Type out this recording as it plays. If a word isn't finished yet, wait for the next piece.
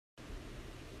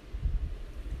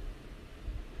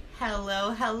Hello,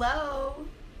 hello.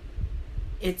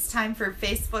 It's time for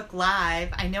Facebook Live.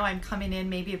 I know I'm coming in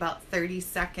maybe about 30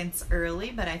 seconds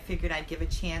early, but I figured I'd give a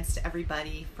chance to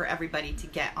everybody to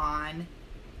get on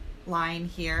line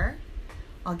here.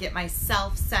 I'll get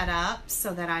myself set up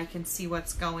so that I can see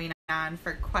what's going on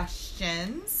for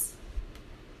questions.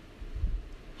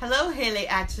 Hello, Haley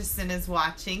Acheson is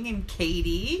watching, and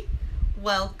Katie,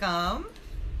 welcome.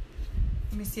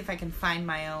 Let me see if I can find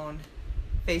my own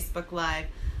Facebook Live.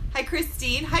 Hi,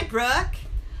 Christine. Hi, Brooke.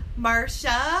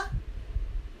 Marcia.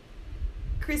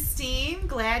 Christine,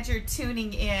 glad you're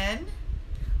tuning in.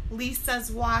 Lisa's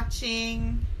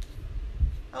watching.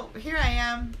 Oh, here I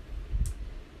am.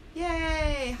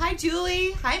 Yay. Hi,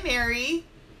 Julie. Hi, Mary.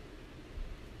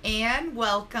 Anne,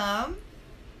 welcome.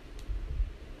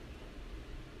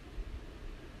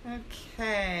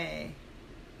 Okay.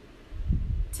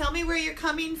 Tell me where you're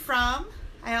coming from.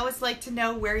 I always like to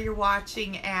know where you're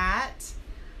watching at.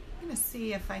 I'm going to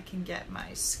see if I can get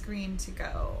my screen to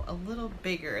go a little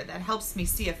bigger. That helps me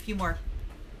see a few more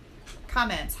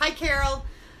comments. Hi, Carol.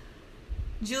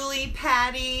 Julie,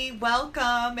 Patty,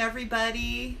 welcome,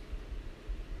 everybody.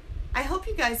 I hope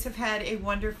you guys have had a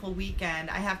wonderful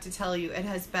weekend. I have to tell you, it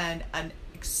has been an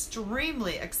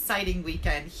extremely exciting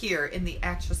weekend here in the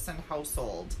Acheson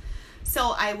household.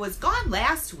 So I was gone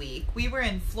last week. We were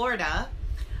in Florida.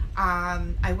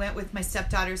 I went with my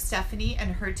stepdaughter Stephanie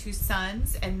and her two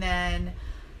sons, and then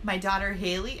my daughter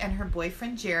Haley and her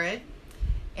boyfriend Jared.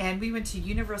 And we went to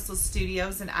Universal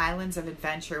Studios and Islands of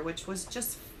Adventure, which was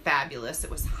just fabulous. It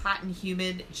was hot and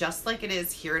humid, just like it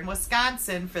is here in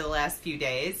Wisconsin for the last few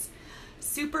days.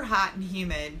 Super hot and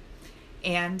humid.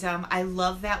 And I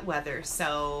love that weather,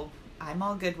 so I'm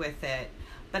all good with it.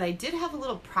 But I did have a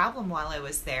little problem while I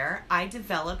was there. I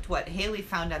developed what Haley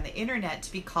found on the internet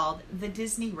to be called the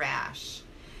Disney rash.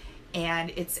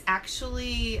 And it's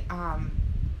actually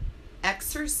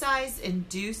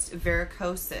exercise-induced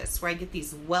varicoses, where I get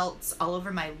these welts all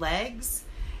over my legs,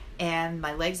 and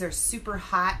my legs are super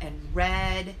hot and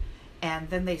red, and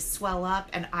then they swell up,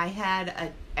 and I had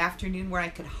an afternoon where I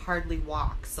could hardly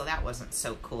walk, so that wasn't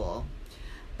so cool.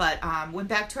 But went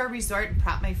back to our resort and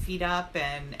propped my feet up,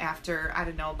 and after, I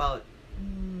don't know, about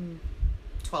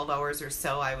 12 hours or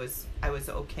so, I was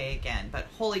okay again. But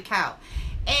holy cow.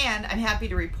 And I'm happy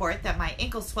to report that my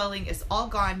ankle swelling is all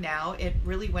gone now. It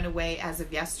really went away as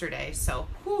of yesterday. So,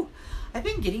 whew, I've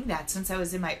been getting that since I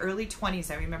was in my early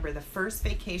 20s. I remember the first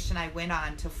vacation I went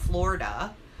on to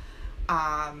Florida,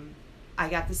 I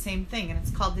got the same thing, and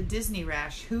it's called the Disney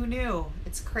rash. Who knew?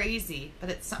 It's crazy, but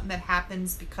it's something that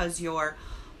happens because you're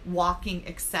walking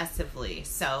excessively.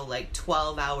 So like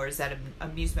 12 hours at an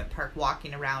amusement park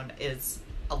walking around is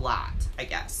a lot, I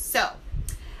guess. So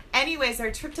anyways,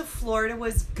 our trip to Florida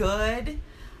was good.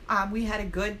 We had a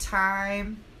good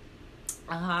time.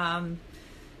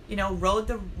 You know, rode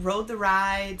the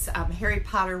rides. Harry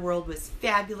Potter World was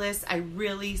fabulous. I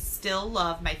really still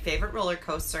love my favorite roller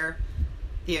coaster,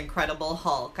 the Incredible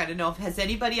Hulk. I don't know if has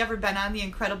anybody ever been on the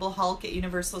Incredible Hulk at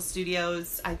Universal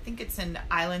Studios. I think it's in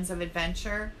Islands of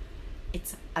Adventure.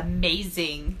 It's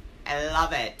amazing. I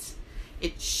love it.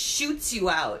 It shoots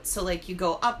you out. So like you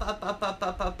go up,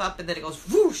 and then it goes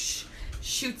whoosh,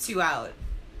 shoots you out.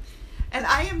 And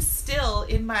I am still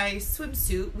in my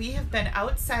swimsuit. We have been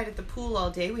outside at the pool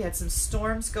all day. We had some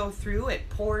storms go through. It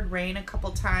poured rain a couple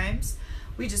times.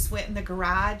 We just went in the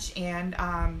garage, and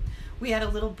we had a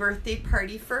little birthday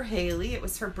party for Haley. It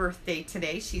was her birthday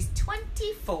today. She's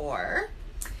 24.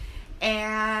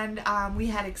 And we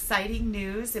had exciting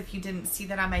news. If you didn't see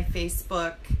that on my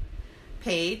Facebook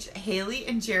page, Haley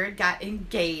and Jared got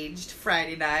engaged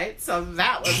Friday night. So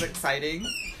that was exciting.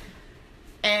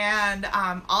 And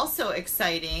also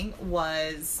exciting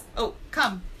was, oh,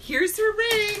 come, here's her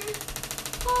ring.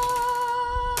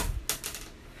 Ah,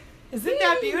 isn't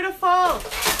that beautiful?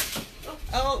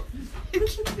 Oh.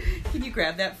 Can you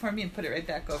grab that for me and put it right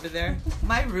back over there?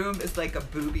 My room is like a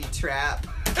booby trap.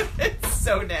 It's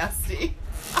so nasty.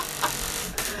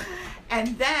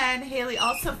 And then Haley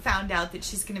also found out that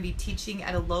she's going to be teaching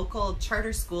at a local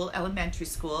charter school, elementary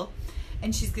school,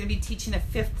 and she's going to be teaching a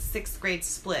 5th, 6th grade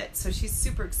split. So she's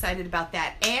super excited about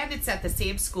that. And it's at the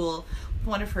same school with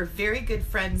one of her very good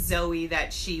friends, Zoe,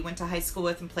 that she went to high school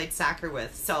with and played soccer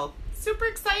with. So super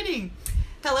exciting.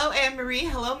 Hello, Anne-Marie.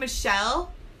 Hello,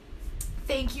 Michelle.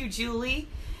 Thank you, Julie.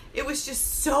 It was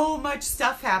just so much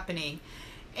stuff happening.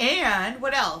 And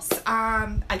what else?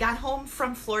 I got home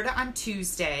from Florida on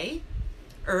Tuesday,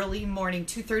 early morning,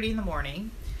 2:30 in the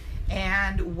morning.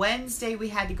 And Wednesday we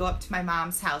had to go up to my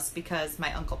mom's house because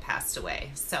my uncle passed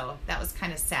away. So that was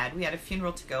kind of sad. We had a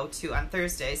funeral to go to on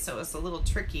Thursday, so it was a little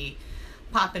tricky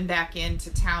popping back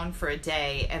into town for a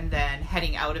day and then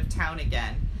heading out of town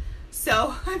again.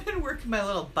 So I've been working my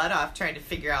little butt off trying to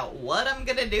figure out what I'm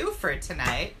going to do for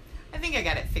tonight. I think I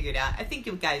got it figured out. I think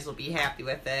you guys will be happy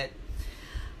with it.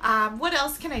 What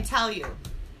else can I tell you?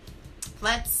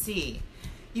 Let's see.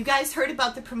 You guys heard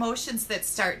about the promotions that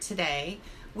start today.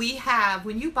 We have,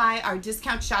 when you buy our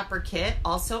discount shopper kit,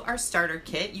 also our starter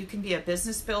kit, you can be a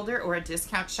business builder or a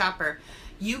discount shopper.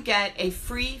 You get a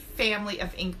free family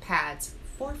of ink pads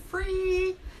for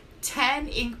free. 10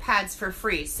 ink pads for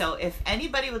free. So if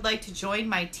anybody would like to join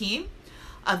my team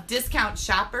of discount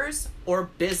shoppers or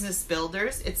business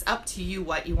builders, it's up to you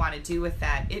what you want to do with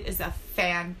that. It is a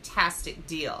fantastic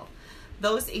deal.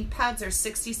 Those ink pads are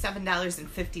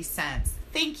 $67.50.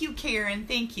 Thank you, Karen.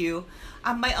 Thank you.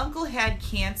 My uncle had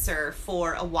cancer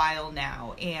for a while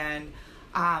now, and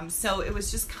so it was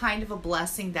just kind of a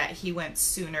blessing that he went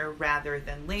sooner rather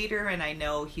than later, and I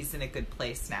know he's in a good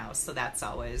place now, so that's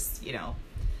always, you know,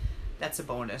 that's a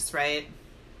bonus, right?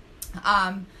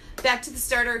 Back to the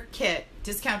starter kit,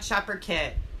 discount shopper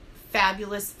kit.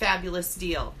 Fabulous, fabulous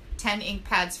deal. 10 ink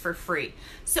pads for free.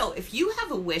 So if you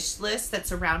have a wish list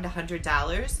that's around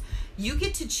 $100, you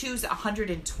get to choose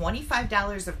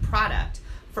 $125 of product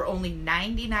for only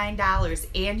 $99,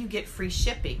 and you get free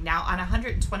shipping. Now on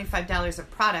 $125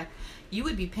 of product, you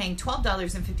would be paying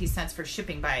 $12.50 for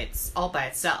shipping all by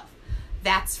itself.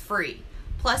 That's free.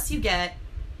 Plus you get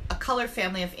a color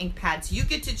family of ink pads. You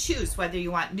get to choose whether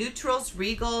you want neutrals,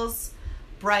 regals,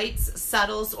 brights,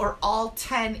 subtles, or all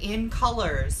 10 in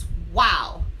colors.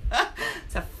 Wow.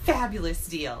 It's a fabulous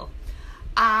deal.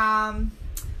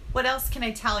 What else can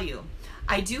I tell you?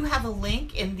 I do have a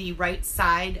link in the right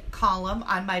side column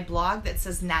on my blog that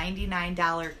says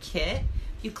 $99 kit.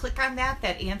 If you click on that,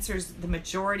 that answers the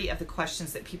majority of the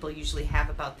questions that people usually have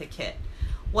about the kit.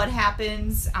 What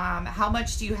happens? How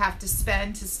much do you have to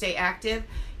spend to stay active?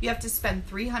 You have to spend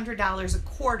 $300 a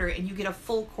quarter, and you get a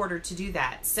full quarter to do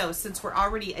that. So since we're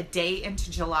already a day into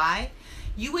July,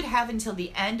 you would have until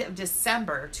the end of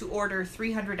December to order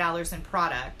 $300 in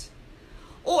product.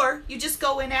 Or you just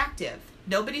go inactive.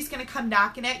 Nobody's going to come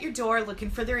knocking at your door looking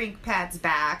for their ink pads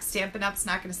back. Stampin' Up's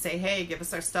not going to say, hey, give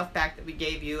us our stuff back that we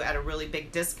gave you at a really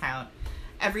big discount.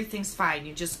 Everything's fine.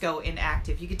 You just go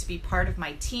inactive. You get to be part of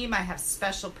my team. I have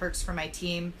special perks for my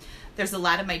team. There's a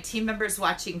lot of my team members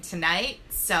watching tonight,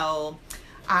 so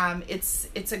it's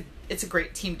a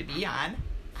great team to be on.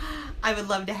 I would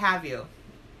love to have you.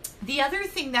 The other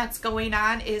thing that's going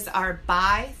on is our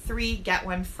buy 3 get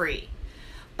 1 free.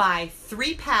 Buy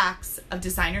 3 packs of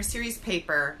designer series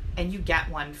paper and you get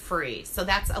 1 free. So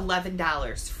that's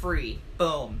 $11 free.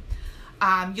 Boom.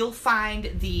 You'll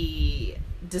find the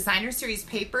designer series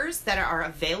papers that are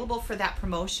available for that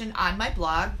promotion on my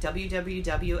blog,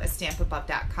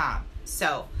 www.stampinup.com.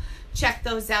 So check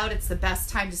those out. It's the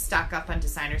best time to stock up on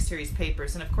designer series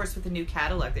papers. And of course, with the new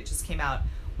catalog that just came out,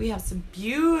 we have some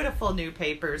beautiful new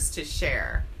papers to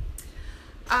share.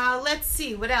 Let's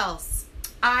see, what else?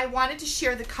 I wanted to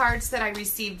share the cards that I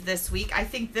received this week. I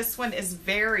think this one is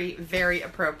very, very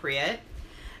appropriate.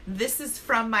 This is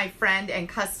from my friend and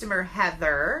customer,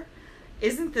 Heather.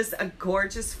 Isn't this a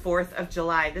gorgeous 4th of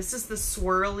July? This is the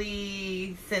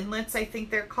swirly thinlits, I think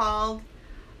they're called.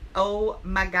 Oh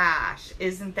my gosh,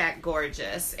 isn't that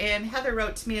gorgeous? And Heather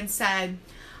wrote to me and said,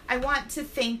 I want to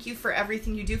thank you for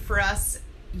everything you do for us.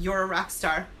 You're a rock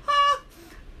star.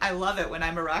 I love it when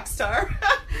I'm a rock star.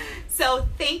 So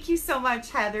thank you so much,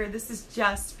 Heather. This is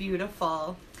just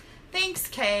beautiful. Thanks,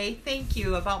 Kay. Thank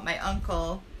you about my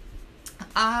uncle.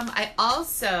 I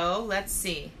also, let's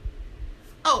see.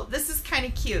 Oh, this is kind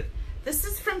of cute. This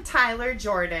is from Tyler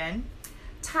Jordan.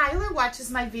 Tyler watches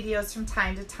my videos from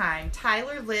time to time.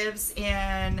 Tyler lives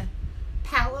in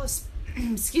Palos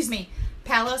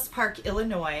Park,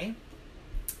 Illinois.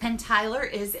 And Tyler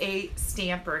is a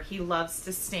stamper. He loves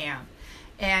to stamp.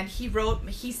 And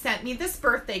he sent me this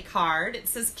birthday card. It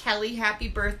says, Kelly, happy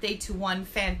birthday to one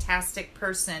fantastic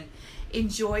person.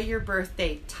 Enjoy your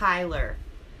birthday, Tyler.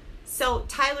 So,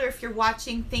 Tyler, if you're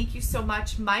watching, thank you so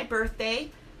much. My birthday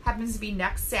happens to be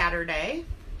next Saturday.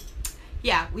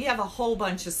 Yeah, we have a whole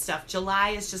bunch of stuff. July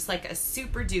is just like a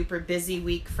super duper busy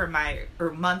week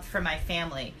month for my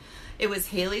family. It was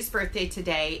Haley's birthday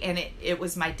today, and it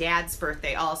was my dad's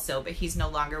birthday also, but he's no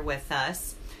longer with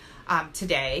us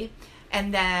today.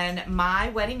 And then my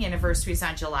wedding anniversary is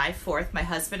on July 4th. My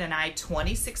husband and I,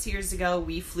 26 years ago,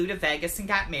 we flew to Vegas and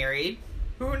got married.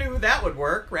 Who knew that would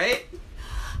work, right?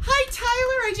 Hi,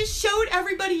 Tyler. I just showed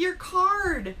everybody your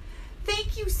card.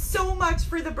 Thank you so much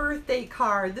for the birthday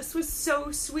card. This was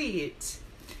so sweet.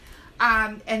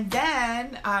 And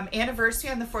then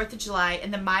anniversary on the 4th of July,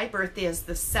 and then my birthday is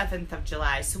the 7th of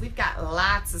July. So we've got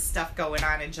lots of stuff going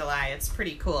on in July. It's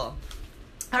pretty cool.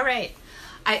 All right.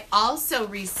 I also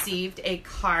received a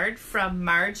card from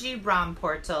Margie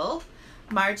Romportal.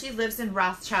 Margie lives in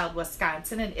Rothschild,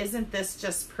 Wisconsin, and isn't this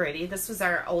just pretty? This was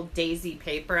our old Daisy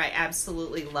paper. I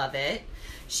absolutely love it.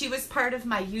 She was part of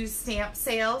my used stamp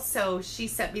sale, so she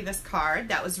sent me this card.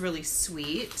 That was really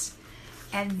sweet.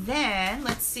 And then,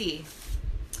 let's see.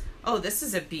 Oh, this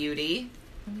is a beauty.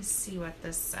 Let me see what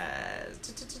this says.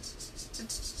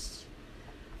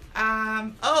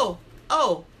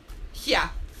 Yeah.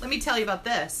 Let me tell you about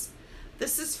this.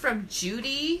 This is from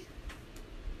Judy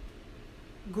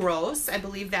Gross. I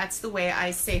believe that's the way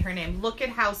I say her name. Look at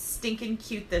how stinking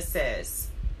cute this is.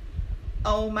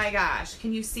 Oh my gosh.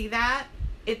 Can you see that?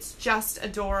 It's just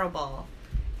adorable.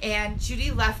 And Judy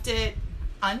left it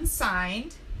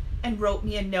unsigned and wrote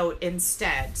me a note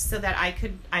instead so that I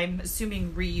could, I'm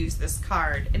assuming, reuse this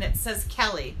card. And it says,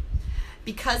 Kelly,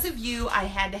 because of you, I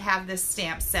had to have this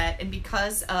stamp set, and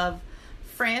because of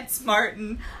France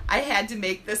Martin, I had to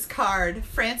make this card.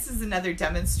 France is another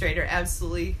demonstrator.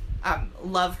 Absolutely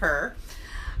love her.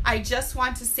 I just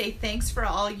want to say thanks for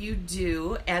all you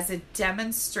do as a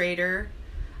demonstrator.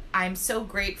 I'm so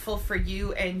grateful for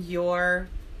you and your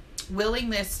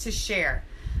willingness to share.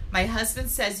 My husband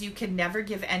says you can never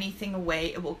give anything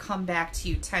away. It will come back to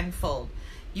you tenfold.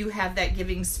 You have that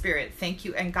giving spirit. Thank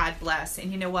you and God bless.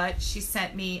 And you know what? She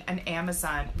sent me an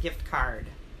Amazon gift card.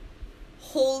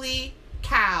 Holy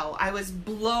cow. I was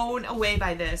blown away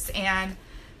by this. And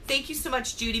thank you so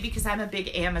much, Judy, because I'm a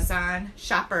big Amazon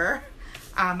shopper.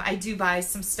 I do buy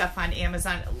some stuff on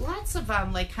Amazon. Lots of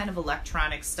like kind of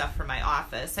electronic stuff for my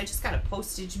office. I just got a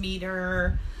postage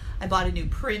meter. I bought a new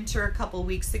printer a couple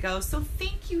weeks ago. So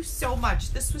thank you so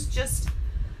much. This was just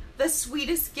the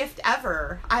sweetest gift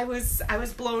ever. I was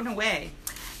blown away.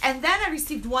 And then I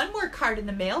received one more card in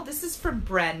the mail. This is from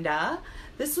Brenda.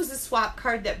 This was a swap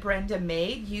card that Brenda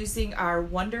made using our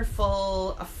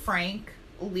wonderful Frank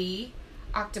Lee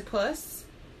octopus,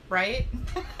 right?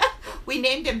 We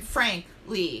named him Frank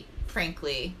Lee.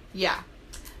 Yeah.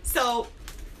 So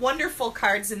wonderful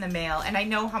cards in the mail, and I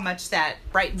know how much that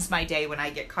brightens my day when I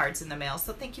get cards in the mail.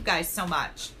 So thank you guys so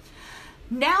much.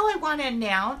 Now I want to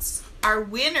announce our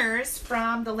winners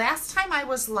from the last time I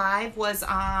was live was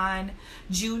on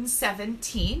June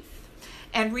 17th.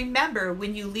 And remember,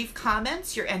 when you leave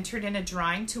comments, you're entered in a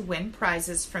drawing to win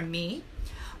prizes from me.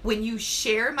 When you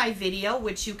share my video,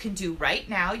 which you can do right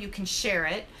now, you can share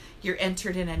it, you're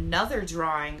entered in another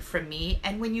drawing from me.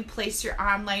 And when you place your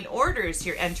online orders,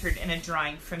 you're entered in a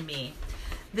drawing from me.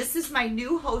 This is my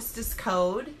new hostess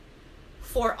code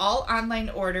for all online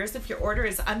orders. If your order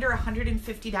is under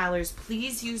 $150,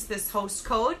 please use this host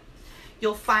code.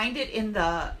 You'll find it in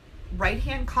the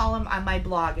right-hand column on my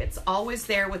blog. It's always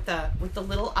there with the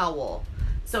little owl.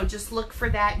 So just look for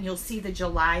that and you'll see the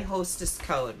July hostess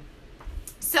code.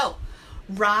 So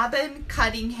Robin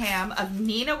Cunningham of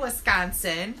Neenah,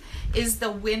 Wisconsin is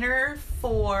the winner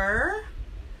for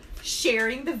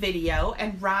sharing the video,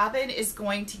 and Robin is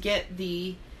going to get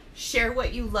the Share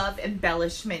What You Love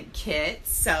embellishment kit.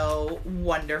 So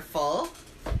wonderful.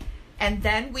 And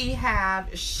then we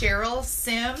have Cheryl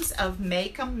Sims of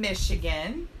Macomb,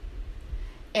 Michigan,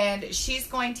 and she's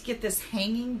going to get this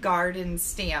hanging garden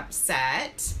stamp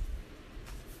set.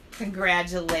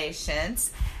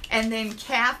 Congratulations. And then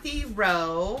Kathy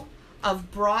Rowe of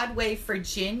Broadway,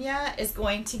 Virginia is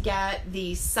going to get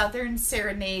the Southern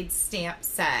Serenade stamp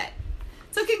set.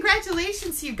 So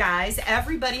congratulations, you guys.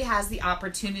 Everybody has the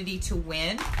opportunity to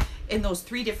win in those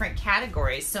 3 different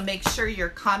categories. So make sure you're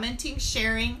commenting,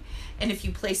 sharing, and if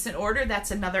you place an order, that's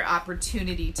another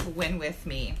opportunity to win with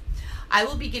me. I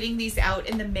will be getting these out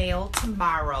in the mail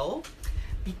tomorrow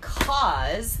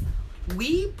because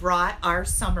we brought our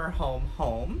summer home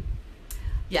home.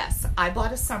 Yes, I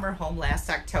bought a summer home last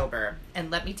October,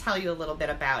 and let me tell you a little bit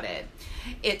about it.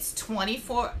 It's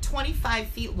 25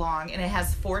 feet long, and it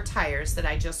has 4 tires that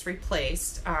I just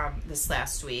replaced this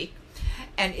last week,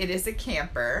 and it is a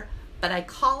camper, but I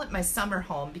call it my summer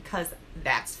home because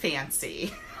that's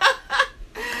fancy.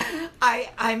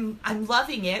 I'm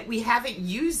loving it. We haven't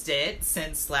used it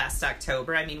since last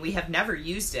October. I mean, we have never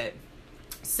used it.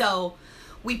 So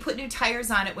we put new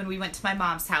tires on it when we went to my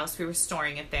mom's house. We were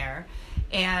storing it there.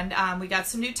 And we got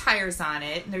some new tires on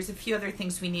it. And there's a few other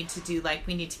things we need to do, like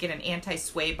we need to get an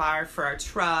anti-sway bar for our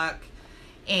truck.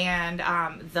 And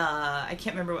I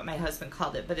can't remember what my husband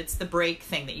called it, but it's the brake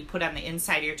thing that you put on the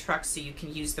inside of your truck so you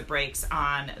can use the brakes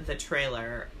on the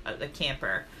trailer, the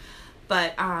camper.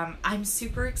 But I'm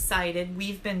super excited.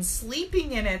 We've been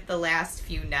sleeping in it the last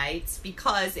few nights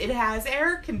because it has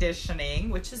air conditioning,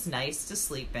 which is nice to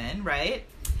sleep in, right?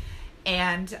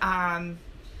 And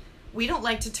we don't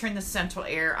like to turn the central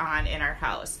air on in our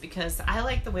house because I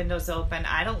like the windows open.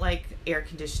 I don't like air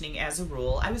conditioning as a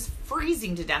rule. I was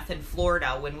freezing to death in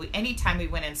Florida anytime we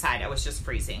went inside, I was just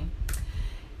freezing.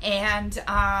 And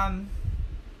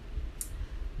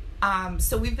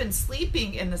so we've been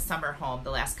sleeping in the summer home the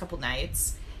last couple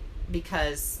nights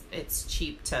because it's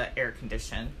cheap to air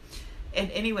condition.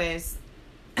 And anyways,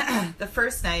 the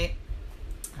first night,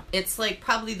 it's like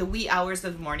probably the wee hours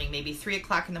of the morning, maybe 3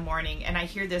 o'clock in the morning, and I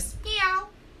hear this meow,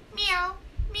 meow,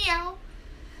 meow.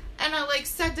 And I like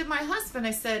said to my husband,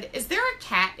 I said, is there a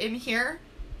cat in here?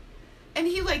 And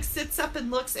he like sits up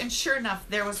and looks, and sure enough,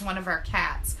 there was one of our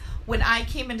cats. When I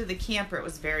came into the camper, it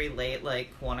was very late,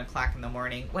 like 1 o'clock in the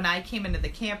morning. When I came into the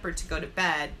camper to go to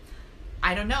bed,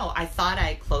 I don't know, I thought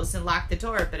I closed and locked the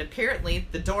door, but apparently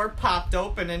the door popped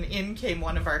open and in came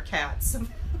one of our cats.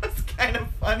 That's kind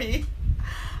of funny.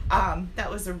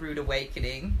 That was a rude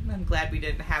awakening. I'm glad we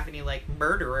didn't have any like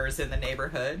murderers in the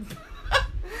neighborhood.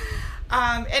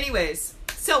 Anyways,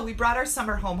 so we brought our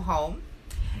summer home.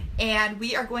 And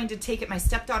we are going to take it. My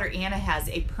stepdaughter Anna has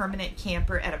a permanent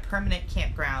camper at a permanent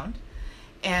campground.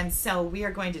 And so we are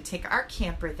going to take our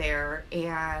camper there.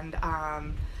 And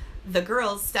the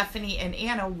girls, Stephanie and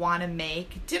Anna, want to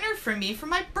make dinner for me for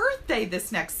my birthday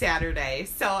this next Saturday.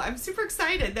 So I'm super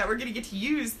excited that we're going to get to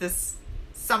use this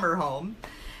summer home.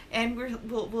 And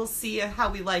we'll see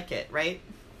how we like it, right?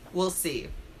 We'll see.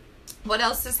 What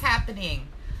else is happening?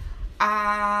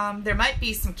 There might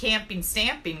be some camping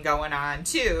stamping going on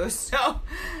too, so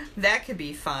that could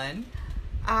be fun.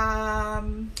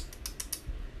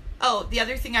 Oh, the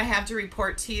other thing I have to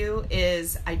report to you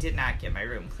is I did not get my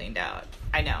room cleaned out.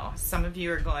 I know, some of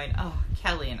you are going, oh,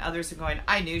 Kelly, and others are going,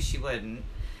 I knew she wouldn't.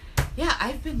 Yeah,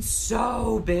 I've been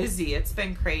so busy. It's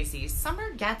been crazy. Summer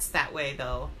gets that way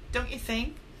though, don't you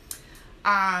think?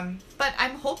 But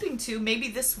I'm hoping to, maybe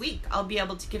this week, I'll be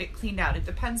able to get it cleaned out. It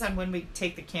depends on when we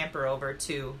take the camper over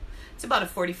to, it's about a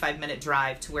 45-minute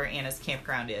drive to where Anna's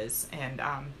campground is. And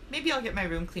maybe I'll get my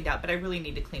room cleaned out, but I really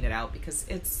need to clean it out because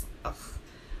it's, ugh.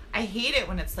 I hate it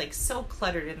when it's like so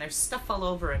cluttered and there's stuff all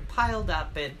over and piled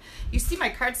up. And you see my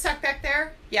cardstock back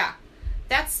there? Yeah,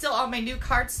 that's still all my new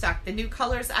cardstock. The new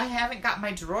colors, I haven't got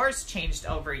my drawers changed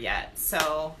over yet.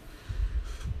 So,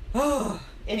 oh,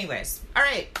 anyways, all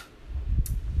right.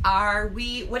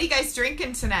 What are you guys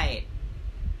drinking tonight?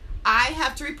 I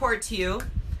have to report to you,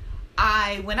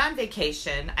 I went on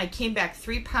vacation. I came back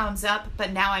 3 pounds up,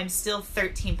 but now I'm still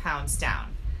 13 pounds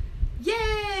down.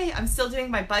 Yay! I'm still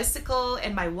doing my bicycle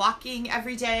and my walking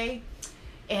every day.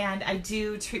 And I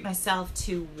do treat myself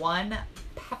to 1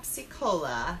 Pepsi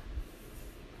Cola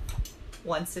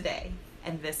once a day.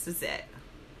 And this is it.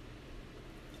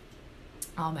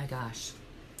 Oh my gosh.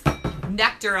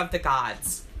 Nectar of the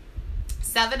gods.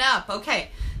 7 Up. Okay.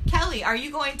 Kelly, are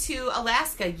you going to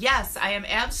Alaska? Yes, I am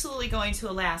absolutely going to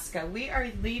Alaska. We are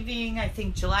leaving, I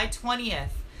think, July 20th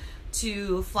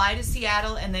to fly to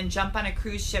Seattle and then jump on a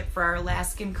cruise ship for our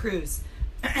Alaskan cruise.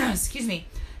 Excuse me.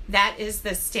 That is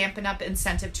the Stampin' Up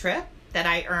incentive trip that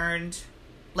I earned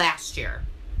last year.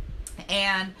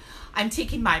 And I'm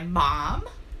taking my mom,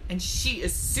 and she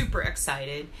is super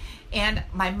excited. And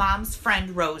my mom's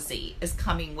friend Rosie is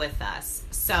coming with us.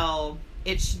 So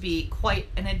it should be quite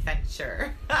an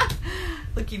adventure.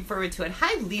 Looking forward to it.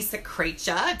 Hi, Lisa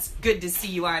Kreitcha. It's good to see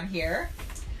you on here.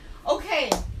 Okay,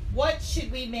 what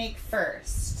should we make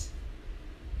first?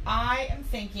 I am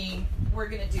thinking we're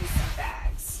going to do some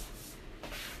bags.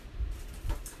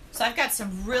 So I've got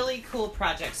some really cool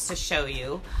projects to show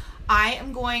you. I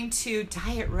am going to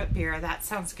diet root beer. That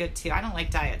sounds good too. I don't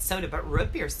like diet soda, but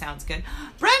root beer sounds good.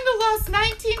 Brenda lost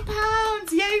 19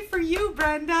 pounds. Yay for you,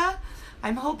 Brenda.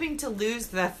 I'm hoping to lose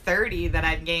the 30 that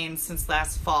I've gained since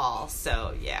last fall.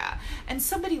 So, yeah. And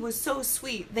somebody was so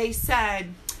sweet. They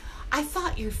said, I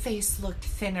thought your face looked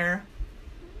thinner.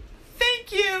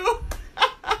 Thank you.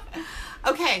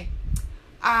 Okay.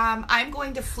 I'm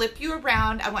going to flip you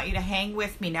around. I want you to hang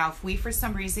with me. Now, if we, for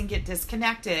some reason, get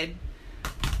disconnected,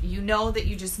 you know that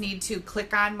you just need to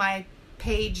click on my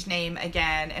page name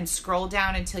again and scroll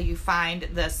down until you find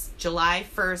this July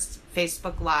 1st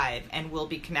Facebook Live, and we'll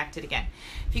be connected again.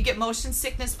 If you get motion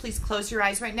sickness, please close your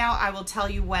eyes right now. I will tell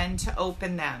you when to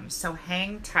open them. So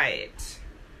hang tight.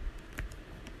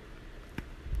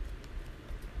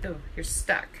 Oh, you're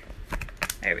stuck.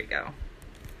 There we go.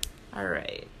 All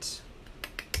right.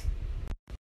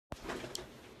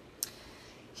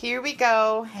 Here we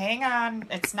go. Hang on.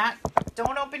 It's not,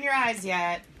 don't open your eyes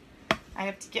yet. I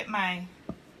have to get my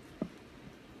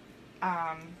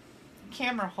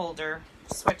camera holder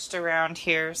switched around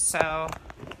here, so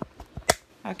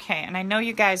okay, and I know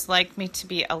you guys like me to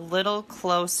be a little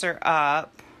closer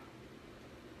up,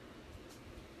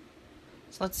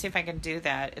 so let's see if I can do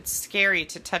that. It's scary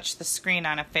to touch the screen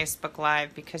on a Facebook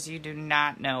Live because you do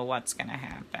not know what's going to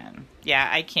happen. Yeah,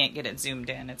 I can't get it zoomed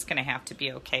in. It's going to have to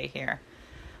be okay here.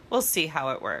 We'll see how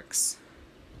it works.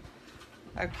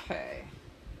 Okay.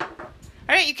 All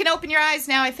right, you can open your eyes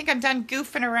now. I think I'm done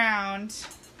goofing around.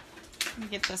 Let me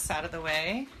get this out of the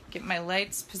way. Get my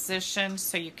lights positioned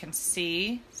so you can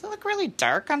see. Does it look really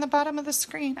dark on the bottom of the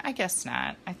screen? I guess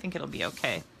not. I think it'll be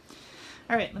okay.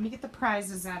 All right, let me get the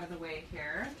prizes out of the way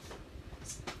here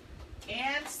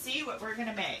and see what we're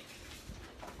gonna make.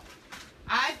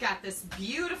 I've got this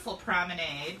beautiful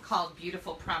promenade called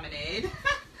Beautiful Promenade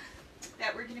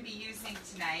that we're gonna be using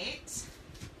tonight.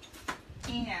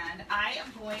 And I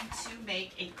am going to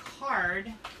make a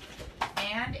card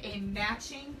and a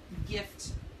matching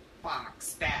gift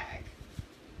box bag.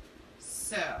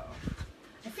 So,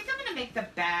 I think I'm going to make the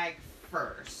bag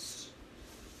first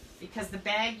because the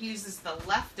bag uses the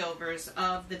leftovers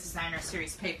of the designer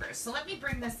series paper. So let me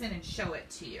bring this in and show it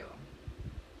to you.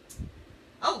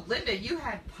 Oh, Linda, you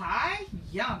had pie?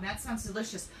 Yum, that sounds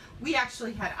delicious. We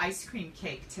actually had ice cream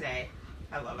cake today.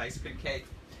 I love ice cream cake.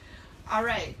 All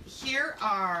right, here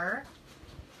are,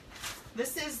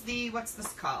 this is the, what's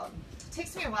this called? It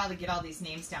takes me a while to get all these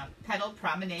names down. Petal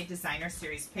Promenade Designer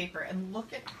Series paper, and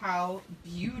look at how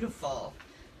beautiful.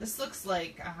 This looks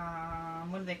like,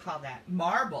 what do they call that?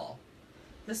 Marble.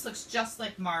 This looks just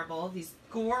like marble. These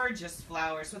gorgeous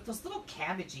flowers with those little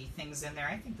cabbagey things in there.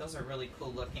 I think those are really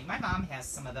cool looking. My mom has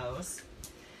some of those.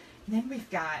 And then we've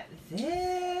got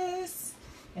this.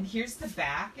 And here's the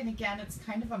back, and again, it's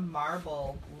kind of a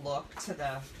marble look to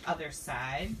the other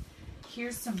side.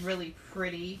 Here's some really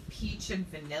pretty peach and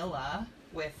vanilla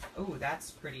with, oh, that's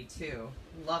pretty too.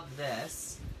 Love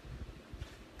this.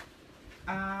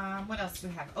 What else do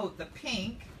we have? Oh, the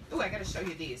pink. Oh, I gotta show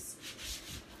you these.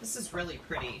 This is really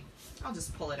pretty. I'll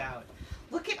just pull it out.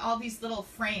 Look at all these little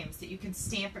frames that you can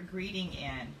stamp a greeting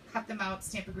in. Cut them out,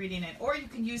 stamp a greeting in, or you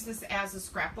can use this as a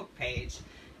scrapbook page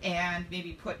and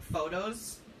maybe put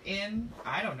photos in.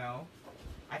 I don't know.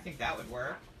 I think that would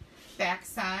work.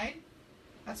 Backside.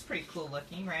 That's pretty cool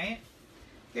looking, right?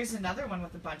 Here's another one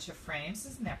with a bunch of frames.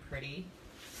 Isn't that pretty?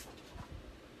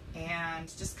 And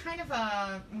just kind of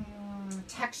a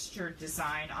textured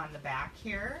design on the back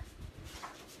here.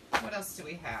 What else do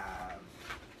we have?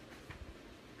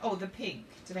 Oh, the pink.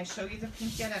 Did I show you the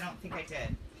pink yet? I don't think I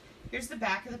did. Here's the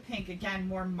back of the pink. Again,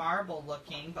 more marble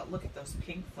looking, but look at those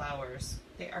pink flowers.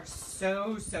 They are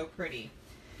so, so pretty.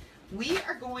 We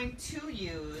are going to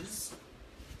use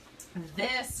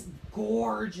this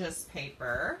gorgeous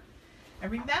paper.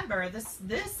 And remember, this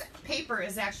paper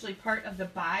is actually part of the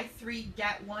buy 3,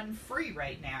 get 1 free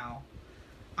right now.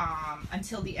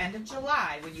 Until the end of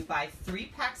July. When you buy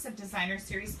 3 packs of designer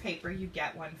series paper, you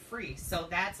get 1 free. So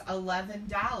that's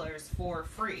 $11 for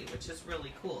free, which is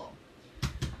really cool.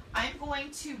 I'm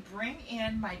going to bring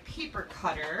in my paper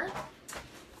cutter,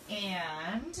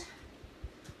 and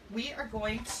we are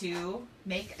going to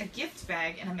make a gift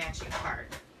bag and a matching card.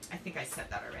 I think I said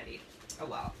that already. Oh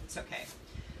well, it's okay.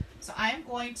 So I'm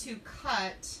going to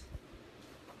cut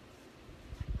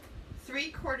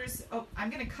 3/4, oh, I'm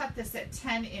going to cut this at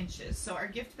 10 inches. So our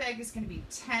gift bag is going to be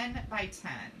 10 by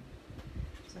 10.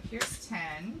 So here's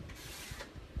 10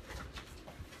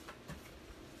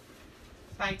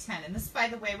 by 10. And this, by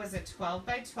the way, was a 12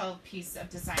 by 12 piece of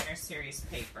designer series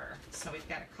paper. So we've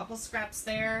got a couple scraps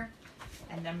there.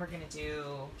 And then we're going to do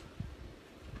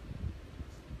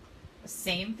the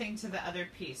same thing to the other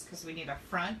piece because we need a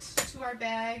front to our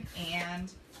bag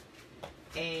and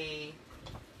a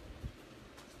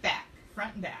back,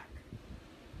 front and back.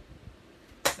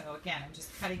 So again, I'm just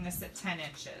cutting this at 10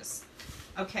 inches.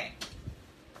 Okay,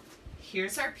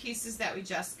 here's our pieces that we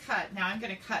just cut. Now I'm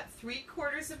going to cut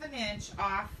 3/4 of an inch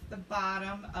off the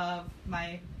bottom of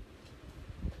my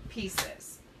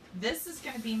pieces. This is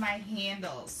going to be my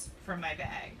handles for my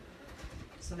bag.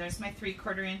 So there's my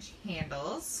 3/4 inch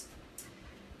handles.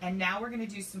 And now we're going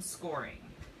to do some scoring.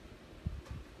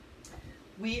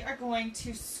 We are going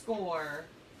to score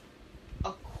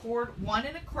 1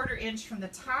 1/4 inch from the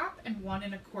top and 1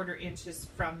 1/4 inches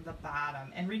from the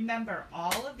bottom. And remember,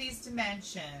 all of these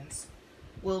dimensions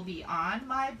will be on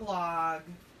my blog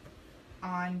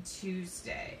on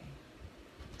Tuesday.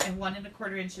 And 1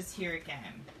 1/4 inches here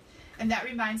again. And that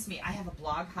reminds me, I have a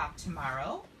blog hop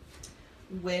tomorrow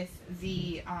with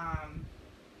the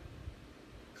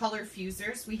color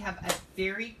fusers. We have a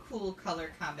very cool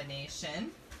color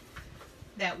combination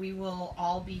that we will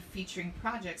all be featuring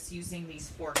projects using these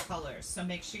 4 colors. So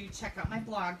make sure you check out my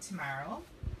blog tomorrow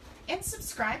and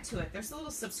subscribe to it. There's a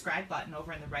little subscribe button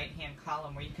over in the right-hand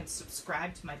column where you can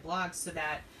subscribe to my blog so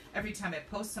that every time I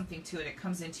post something to it, it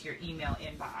comes into your email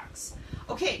inbox.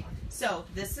 Okay, so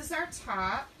this is our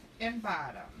top and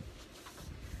bottom.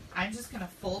 I'm just going to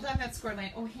fold on that score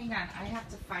line. Oh, hang on. I have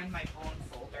to find my bone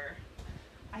folder.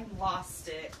 I lost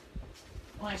it.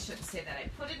 Well, I shouldn't say that. I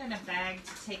put it in a bag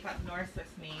to take up north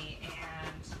with me,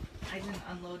 and I didn't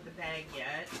unload the bag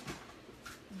yet.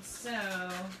 And so,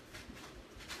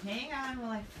 hang on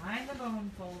while I find the bone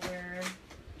folder.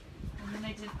 And then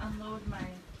I didn't unload my,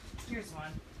 here's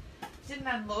one. Didn't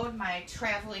unload my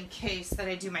traveling case that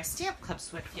I do my stamp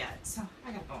clips with yet. So,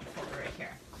 I got a bone folder right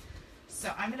here.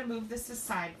 So, I'm going to move this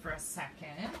aside for a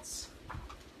second.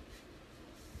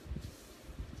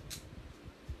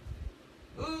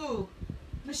 Ooh,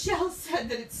 Michelle said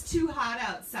that it's too hot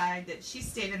outside, that she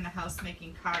stayed in the house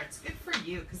making cards. Good for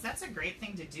you, because that's a great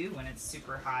thing to do when it's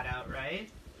super hot out, right?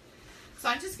 So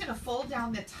I'm just going to fold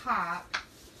down the top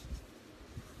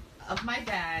of my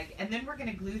bag, and then we're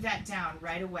going to glue that down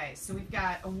right away. So we've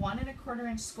got a 1 1/4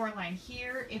 inch score line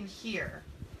here and here.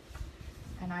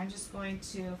 And I'm just going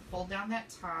to fold down that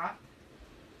top.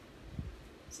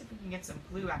 See if we can get some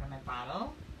glue out of my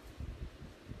bottle.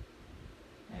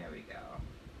 There we go.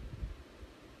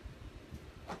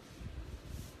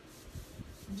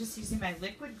 I'm just using my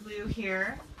liquid glue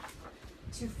here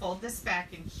to fold this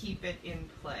back and keep it in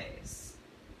place.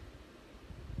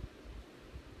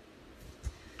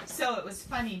 So it was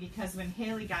funny because when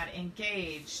Haley got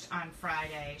engaged on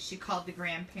Friday, she called the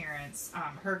grandparents,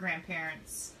 her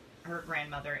grandparents, her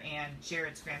grandmother, and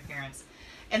Jared's grandparents,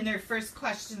 and their first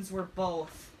questions were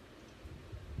both,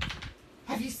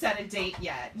 have you set a date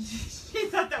yet? She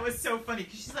thought that was so funny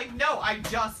because she's like, no, I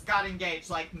just got engaged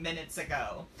like minutes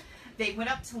ago. They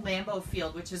went up to Lambeau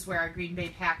Field, which is where our Green Bay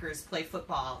Packers play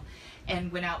football,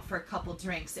 and went out for a couple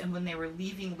drinks. And when they were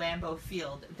leaving Lambeau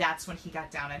Field, that's when he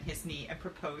got down on his knee and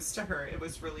proposed to her. It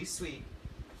was really sweet.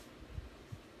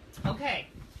 Okay,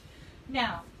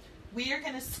 now we are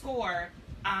going to score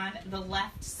on the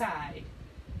left side,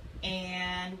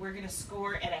 and we're going to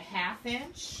score at a 1/2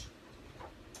 inch.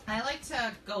 I like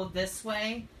to go this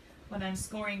way when I'm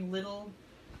scoring little,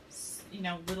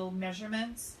 little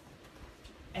measurements.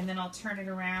 And then I'll turn it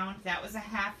around. That was a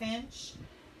 1/2 inch.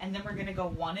 And then we're going to go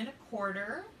 1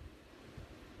 1/4.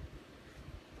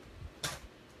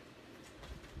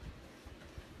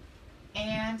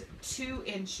 And 2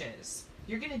 inches.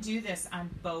 You're going to do this on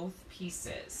both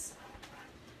pieces.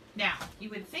 Now, you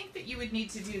would think that you would need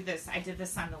to do this. I did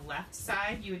this on the left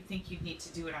side. You would think you'd need to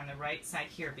do it on the right side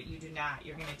here, but you do not.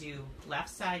 You're going to do left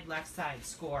side,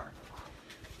 score.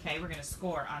 Okay, we're going to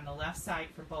score on the left side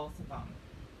for both of them.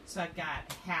 So I've got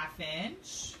 1/2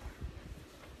 inch,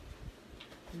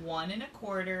 1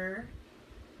 1/4,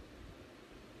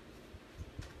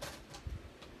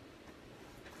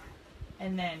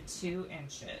 and then 2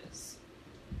 inches.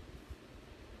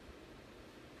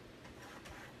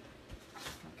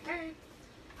 Okay,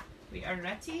 we are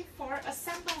ready for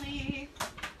assembly.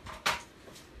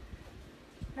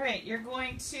 All right, you're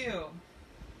going to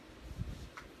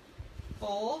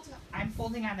fold. I'm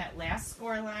folding on that last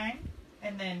score line.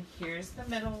 And then here's the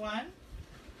middle one,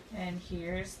 and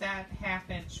here's that 1/2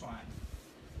 inch one.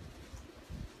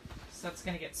 So it's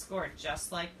going to get scored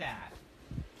just like that.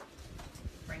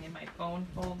 Bring in my bone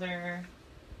folder.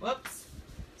 Whoops.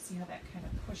 See how that kind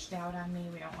of pushed out on me?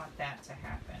 We don't want that to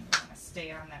happen. We want to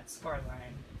stay on that score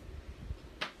line.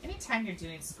 Anytime you're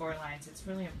doing score lines, it's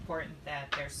really important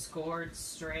that they're scored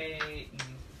straight and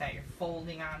that you're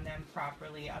folding on them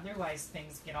properly. Otherwise,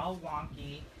 things get all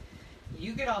wonky.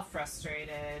 You get all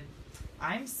frustrated.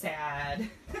 I'm sad.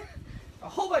 A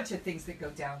whole bunch of things that go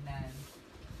down then.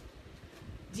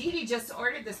 Dee Dee just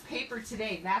ordered this paper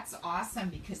today. That's awesome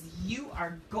because you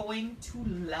are going to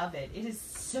love it. It is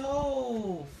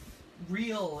so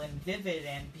real and vivid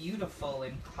and beautiful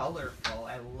and colorful.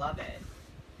 I love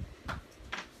it.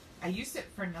 I used it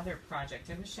for another project.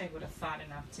 I wish I would have thought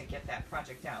enough to get that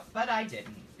project out, but I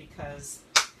didn't because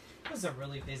it was a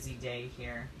really busy day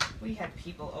here. We had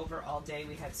people over all day.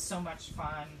 We had so much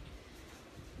fun.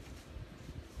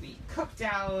 We cooked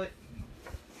out,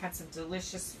 had some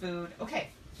delicious food. Okay,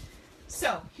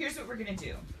 so here's what we're going to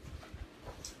do.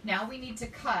 Now we need to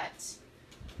cut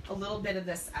a little bit of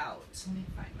this out. Let me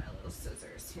find my little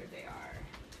scissors. Here they are.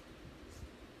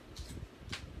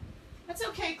 That's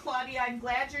okay, Claudia. I'm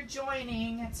glad you're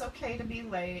joining. It's okay to be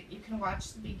late. You can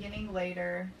watch the beginning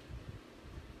later.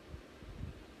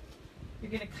 You're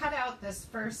going to cut out this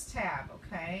first tab,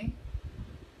 okay?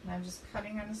 And I'm just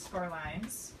cutting on the score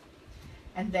lines.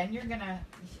 And then you're gonna,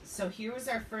 so here was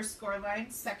our first score line,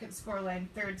 second score line,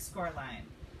 third score line.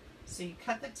 So you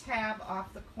cut the tab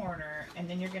off the corner, and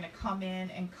then you're gonna come in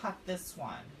and cut this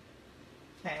one.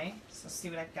 Okay, so see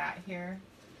what I've got here?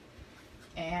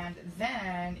 And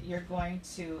then you're going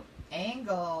to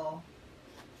angle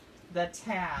the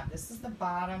tab. This is the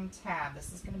bottom tab.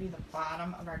 This is gonna be the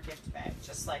bottom of our gift bag,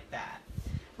 just like that.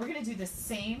 We're gonna do the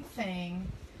same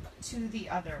thing to the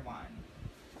other one.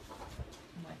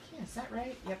 I'm like, yeah, is that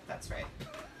right? Yep, that's right.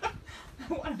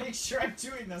 I want to make sure I'm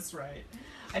doing this right.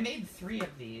 I made 3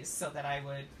 of these so that I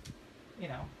would, you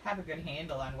know, have a good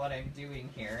handle on what I'm doing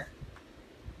here.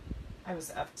 I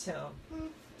was up till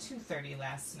 2:30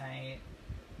 last night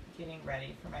getting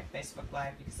ready for my Facebook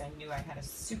Live because I knew I had a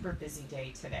super busy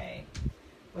day today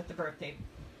with the birthday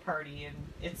party, and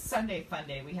it's Sunday Fun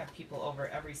Day. We have people over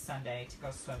every Sunday to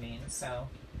go swimming, so,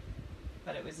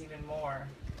 but it was even more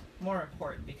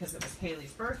important because it was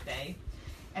Haley's birthday.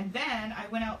 And then I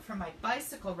went out for my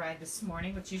bicycle ride this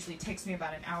morning, which usually takes me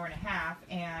about an hour and a half,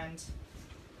 and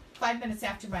 5 minutes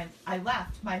after I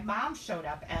left, my mom showed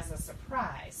up as a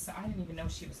surprise, so I didn't even know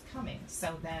she was coming.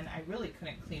 So then I really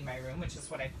couldn't clean my room, which is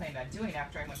what I planned on doing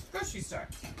after I went to the grocery store.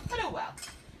 But oh well,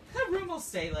 the room will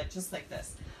stay lit just like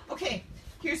this. Okay,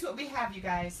 here's what we have, you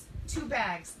guys. 2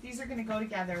 bags. These are going to go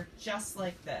together just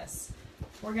like this.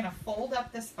 We're going to fold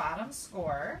up this bottom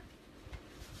score.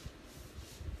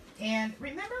 And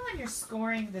remember when you're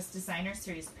scoring this Designer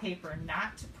Series paper,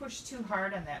 not to push too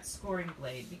hard on that scoring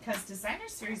blade, because Designer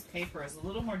Series paper is a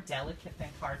little more delicate than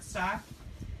cardstock,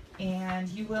 and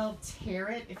you will tear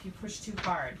it if you push too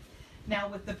hard. Now,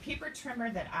 with the paper trimmer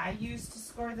that I use to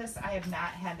score this, I have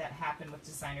not had that happen with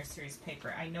Designer Series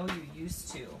paper. I know you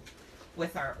used to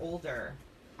with our older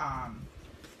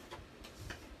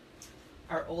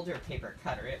paper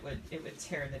cutter. It would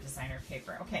tear the designer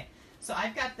paper. Okay. So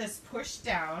I've got this pushed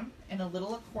down in a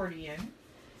little accordion,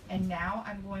 and now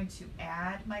I'm going to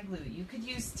add my glue. You could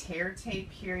use tear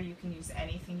tape here. You can use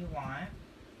anything you want.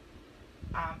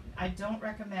 I don't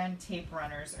recommend tape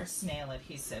runners or snail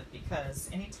adhesive because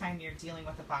anytime you're dealing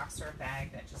with a box or a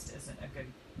bag, that just isn't a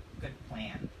good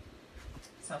plan.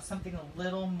 So something a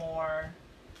little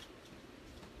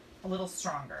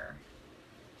stronger.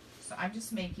 So I'm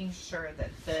just making sure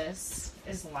that this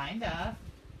is lined up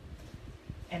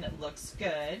and it looks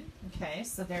good. Okay,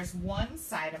 so there's one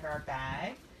side of our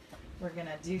bag. We're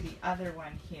gonna do the other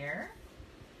one here.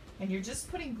 And you're just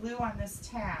putting glue on this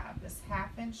tab, this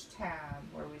 1/2 inch tab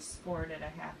where we scored it a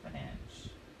 1/2 inch.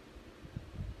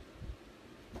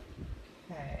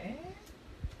 Okay.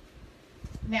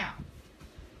 Now,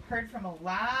 heard from a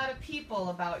lot of people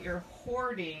about your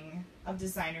hoarding of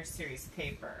Designer Series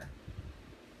paper.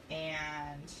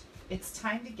 And it's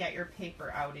time to get your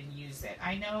paper out and use it.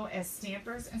 I know as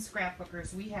stampers and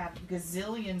scrapbookers, we have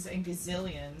gazillions and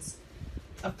gazillions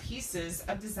of pieces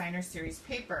of Designer Series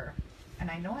paper.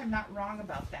 And I know I'm not wrong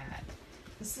about that.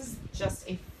 This is just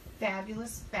a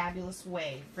fabulous, fabulous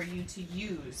way for you to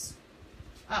use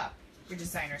up your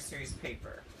Designer Series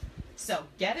paper. So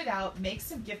get it out, make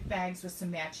some gift bags with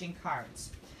some matching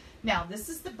cards. Now this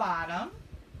is the bottom,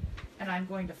 and I'm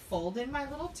going to fold in my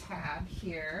little tab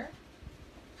here.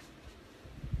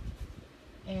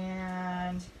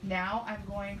 And now I'm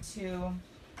going to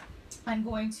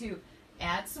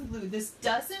add some glue. This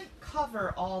doesn't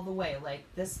cover all the way, like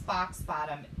this box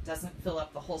bottom doesn't fill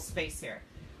up the whole space here.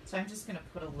 So I'm just going to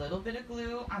put a little bit of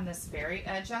glue on this very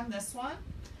edge on this one,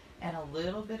 and a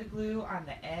little bit of glue on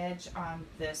the edge on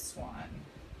this one.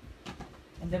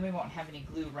 And then we won't have any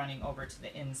glue running over to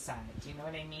the inside. Do you know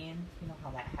what I mean? You know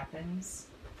how that happens?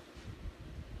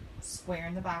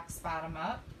 Squaring the box bottom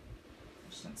up.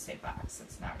 I shouldn't say box.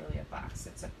 It's not really a box.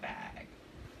 It's a bag.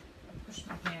 I'll push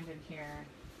my hand in here.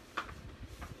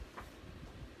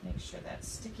 Make sure that's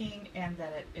sticking and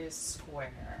that it is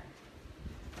square.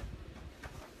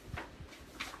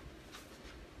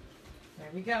 There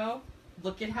we go.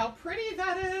 Look at how pretty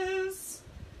that is.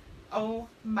 Oh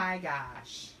my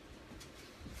gosh.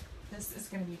 This is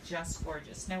going to be just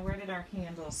gorgeous. Now, where did our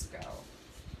handles go?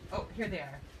 Oh, here they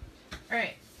are. All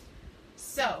right.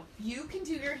 So, you can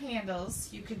do your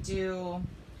handles. You could do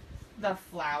the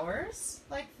flowers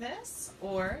like this,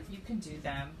 or you can do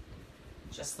them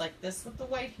just like this with the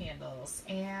white handles.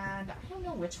 And I don't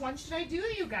know, which one should I do,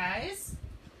 you guys?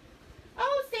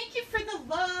 Oh, thank you for the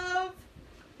love.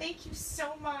 Thank you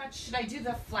so much. Should I do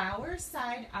the flower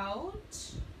side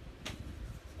out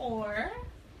or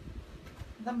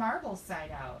the marble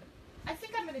side out? I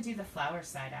think I'm going to do the flower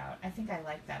side out. I think I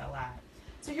like that a lot.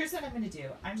 So here's what I'm going to do.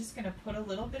 I'm just going to put a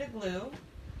little bit of glue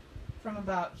from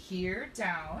about here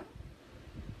down.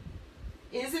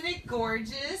 Isn't it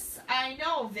gorgeous? I I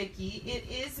know, Vicky. It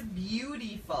is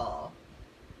beautiful.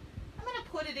 I'm going to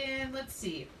put it in, let's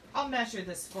see. I'll measure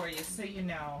this for you so you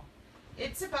know.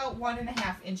 It's about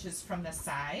 1.5 inches from the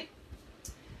side.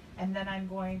 And then I'm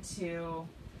going to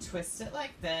twist it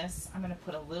like this. I'm going to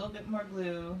put a little bit more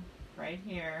glue right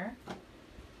here.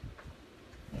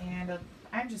 And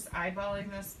I'm just eyeballing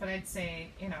this, but I'd say,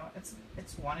 you know, it's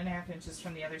 1.5 inches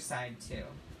from the other side too.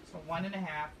 So 1.5, 1.5.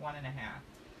 Look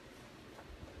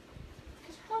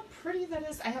at how pretty that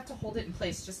is. I have to hold it in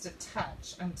place just a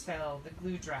touch until the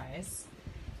glue dries.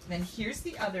 Then here's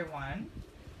the other one.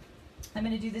 I'm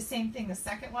going to do the same thing. The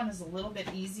second one is a little bit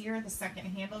easier, the second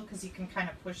handle, because you can kind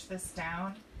of push this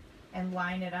down and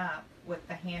line it up with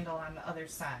the handle on the other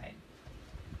side.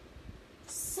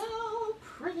 So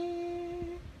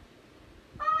pretty.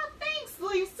 Oh, thanks,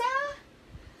 Lisa.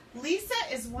 Lisa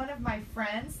is one of my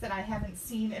friends that I haven't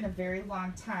seen in a very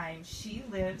long time. She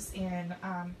lives in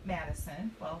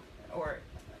Madison, well, or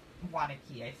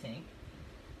Wanakee, I think.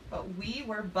 But we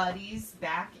were buddies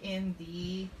back in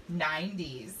the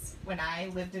 90s when I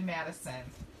lived in Madison.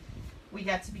 We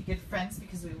got to be good friends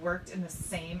because we worked in the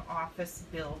same office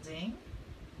building.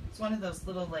 It's one of those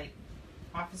little like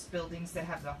office buildings that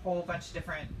have a whole bunch of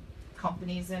different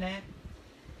companies in it.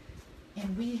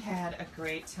 And we had a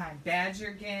great time.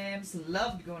 Badger games.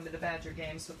 Loved going to the Badger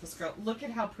games with this girl. Look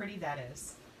at how pretty that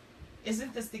is.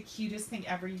 Isn't this the cutest thing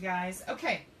ever, you guys?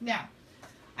 Okay, now,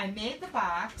 I made the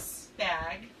box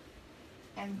bag.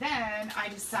 And then I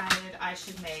decided I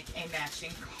should make a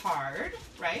matching card,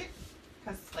 right?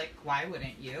 Because, like, why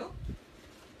wouldn't you?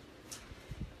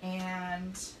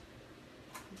 And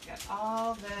we've got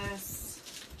all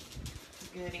this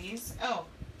goodies. Oh,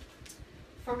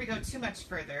 before we go too much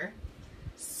further.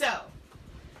 So,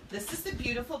 this is the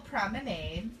beautiful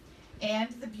Promenade and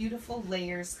the beautiful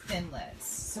Layers Thinlits.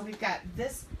 So we've got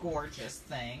this gorgeous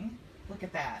thing. Look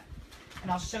at that. And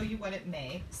I'll show you what it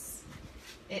makes.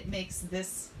 It makes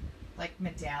this like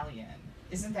medallion.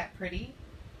 Isn't that pretty?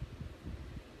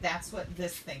 That's what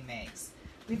this thing makes.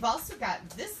 We've also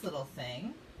got this little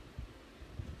thing,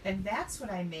 and that's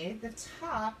what I made the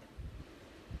top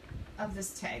of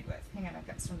this tag with. Hang on, I've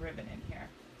got some ribbon in here.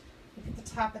 Look at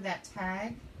the top of that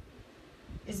tag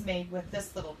is made with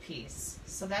this little piece.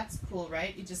 So that's cool,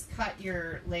 right? You just cut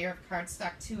your layer of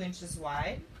cardstock 2 inches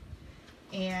wide,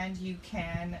 and you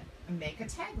can make a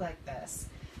tag like this.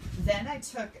 Then I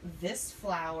took this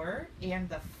flower and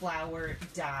the flower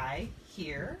die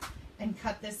here and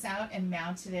cut this out and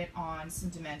mounted it on some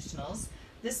dimensionals.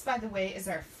 This, by the way, is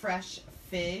our Fresh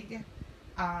Fig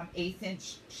 1/8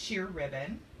 inch sheer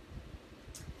ribbon.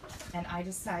 And I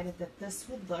decided that this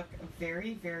would look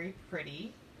very, very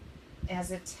pretty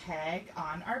as a tag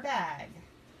on our bag.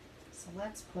 So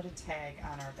let's put a tag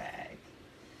on our bag.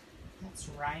 That's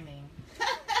rhyming.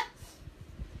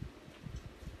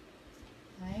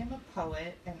 I am a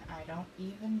poet and I don't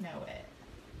even know it.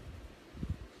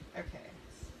 Okay,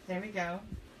 there we go.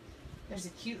 There's a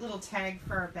cute little tag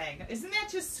for our bag. Isn't that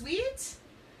just sweet?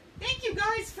 Thank you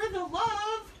guys for the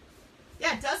love.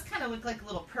 Yeah, it does kind of look like a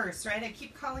little purse, right? I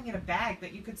keep calling it a bag,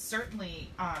 but you could certainly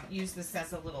use this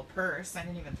as a little purse. I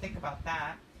didn't even think about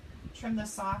that. Trim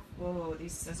this off. Whoa,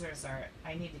 these scissors are,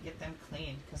 I need to get them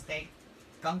cleaned because they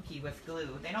gunky with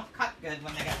glue. They don't cut good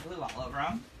when they got glue all over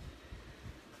them.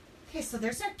 Okay, so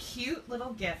there's our cute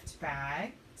little gift bag.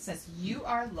 It says, you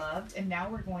are loved, and now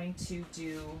we're going to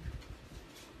do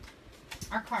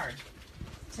our card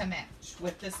to match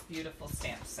with this beautiful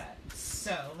stamp set.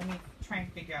 So let me try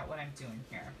and figure out what I'm doing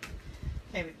here.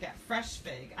 Okay, we've got Fresh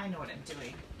Fig. I know what I'm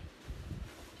doing.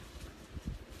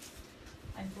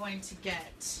 I'm going to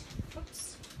get,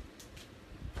 oops,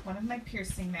 one of my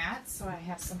piercing mats so I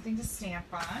have something to stamp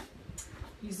on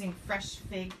using Fresh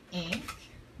Fig ink.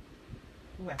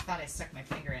 Ooh, I thought I stuck my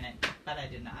finger in it, but I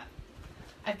did not.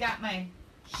 I've got my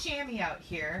chamois out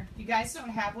here. If you guys don't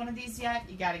have one of these yet,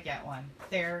 you got to get one.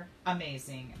 They're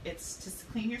amazing. It's to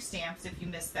clean your stamps if you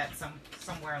missed that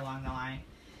somewhere along the line.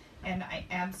 And I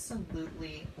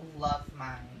absolutely love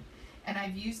mine. And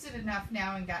I've used it enough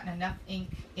now and gotten enough ink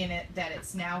in it that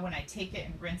it's now when I take it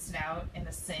and rinse it out in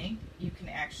the sink, you can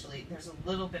actually, there's a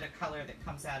little bit of color that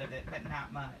comes out of it, but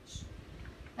not much.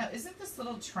 Now, isn't this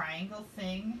little triangle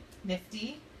thing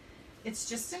nifty? It's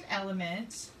just an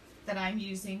element that I'm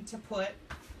using to put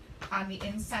on the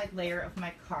inside layer of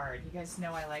my card. You guys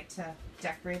know I like to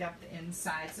decorate up the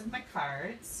insides of my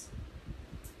cards.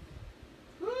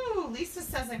 Ooh, Lisa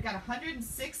says I've got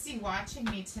 160 watching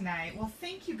me tonight. Well,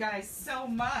 thank you guys so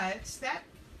much. That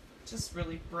just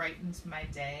really brightens my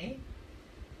day.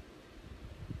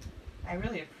 I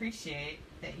really appreciate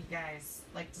that you guys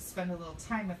like to spend a little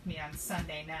time with me on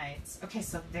Sunday nights. Okay,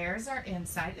 so there's our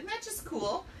inside. Isn't that just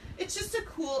cool? It's just a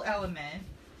cool element.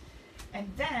 And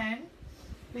then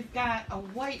we've got a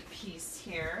white piece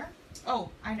here. Oh,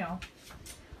 I know.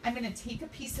 I'm going to take a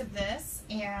piece of this,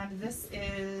 and this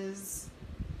is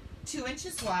 2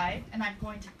 inches wide, and I'm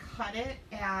going to cut it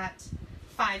at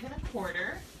 5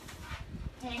 1/4.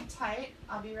 Hang tight.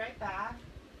 I'll be right back.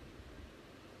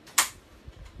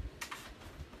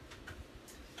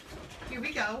 Here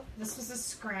we go. This was a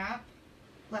scrap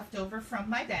left over from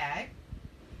my bag.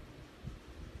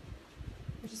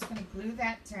 We're just going to glue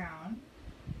that down.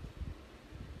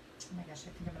 Oh my gosh,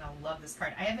 I think I'm going to love this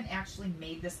card. I haven't actually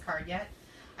made this card yet.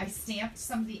 I stamped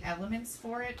some of the elements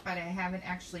for it, but I haven't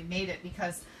actually made it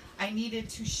because I needed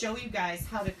to show you guys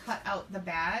how to cut out the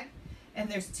bag. And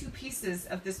there's 2 pieces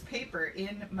of this paper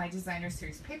in my designer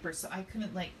series paper, so I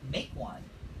couldn't like make one,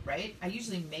 right? I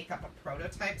usually make up a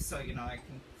prototype so, you know, I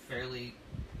can fairly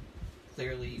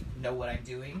clearly know what I'm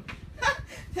doing.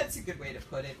 That's a good way to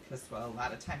put it because, well, a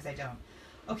lot of times I don't.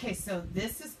 Okay, so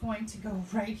this is going to go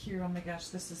right here. Oh my gosh,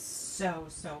 this is so,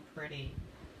 so pretty.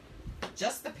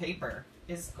 Just the paper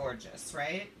is gorgeous,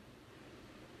 right?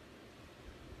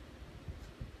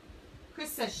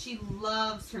 Chris says she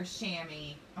loves her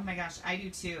chamois. Oh my gosh, I do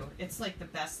too. It's like the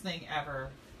best thing ever.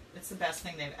 It's the best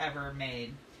thing they've ever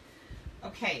made.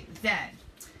 Okay, then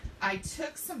I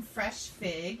took some fresh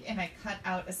fig and I cut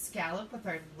out a scallop with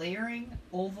our layering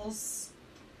ovals.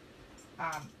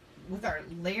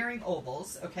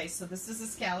 Okay, so this is a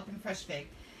scallop and fresh fig.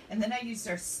 And then I used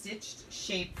our stitched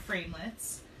shape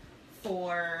framelits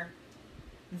for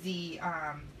the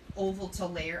oval to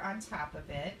layer on top of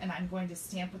it. And I'm going to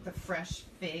stamp with the fresh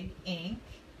fig ink.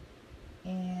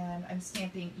 And I'm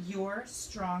stamping "You're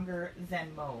stronger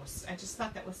than most." I just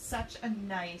thought that was such a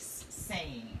nice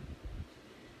saying.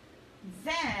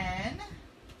 Then,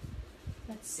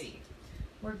 let's see.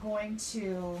 We're going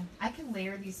to, I can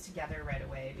layer these together right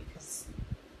away because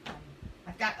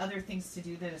I've got other things to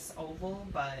do that is oval,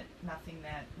 but nothing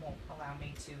that won't allow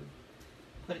me to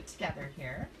put it together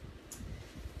here.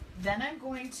 Then I'm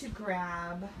going to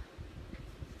grab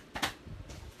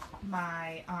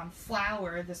my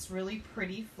flower, this really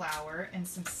pretty flower, and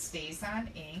some Stazon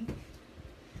ink.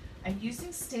 I'm using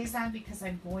Stazon because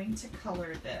I'm going to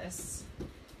color this,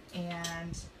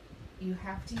 and you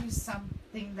have to use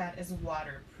something that is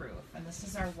waterproof, and this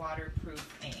is our waterproof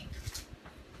ink.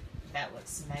 That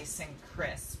looks nice and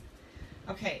crisp.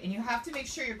 Okay, and you have to make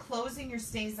sure you're closing your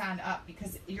Stazon up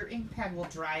because your ink pad will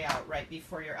dry out right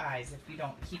before your eyes if you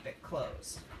don't keep it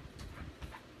closed.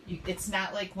 It's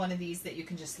not like one of these that you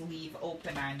can just leave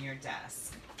open on your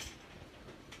desk.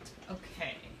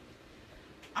 Okay.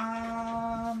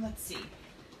 Let's see.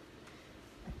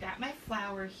 I've got my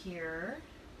flower here,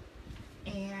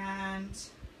 and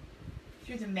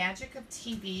through the magic of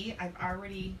TV, I've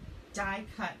already die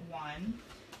cut one,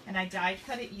 and I die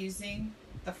cut it using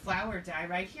the flower die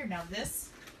right here. Now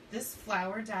this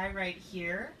flower die right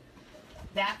here,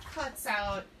 that cuts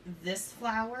out this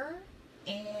flower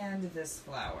and this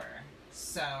flower.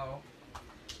 So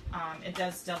it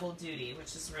does double duty,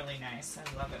 which is really nice. I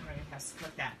love it when it has to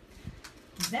like that.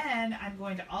 Then I'm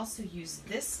going to also use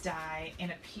this die in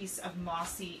a piece of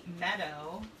Mossy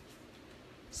Meadow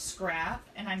scrap,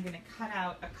 and I'm going to cut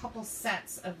out a couple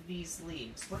sets of these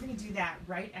leaves. We're going to do that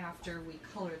right after we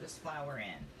color this flower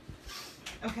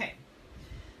in. Okay,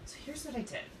 so here's what I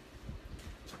did.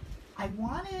 I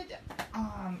wanted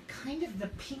kind of the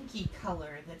pinky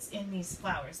color that's in these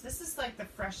flowers. This is like the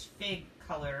fresh fig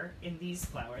color in these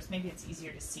flowers. Maybe it's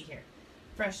easier to see here.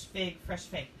 Fresh fig, fresh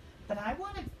fig. But I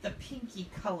wanted the pinky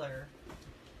color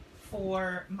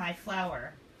for my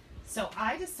flower. So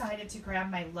I decided to grab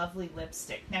my lovely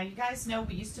lipstick. Now you guys know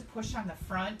we used to push on the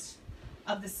front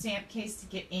of the stamp case to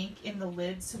get ink in the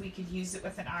lid so we could use it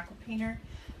with an aqua painter.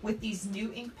 With these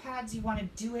new ink pads, you want to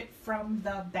do it from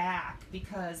the back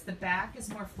because the back is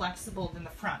more flexible than the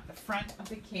front. The front of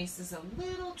the case is a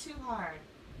little too hard.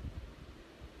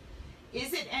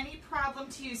 Is it any problem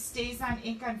to use Stazon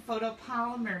ink on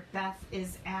photopolymer? Beth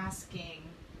is asking.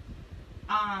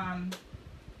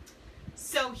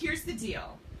 So here's the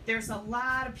deal. There's a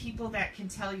lot of people that can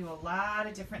tell you a lot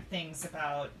of different things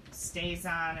about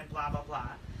Stazon and blah, blah, blah.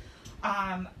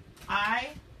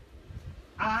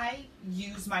 I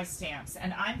use my stamps,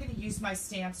 and I'm going to use my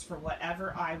stamps for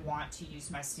whatever I want to use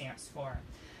my stamps for.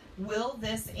 Will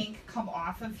this ink come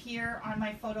off of here on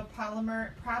my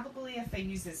photopolymer? Probably if I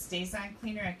use a Stazon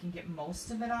cleaner, I can get most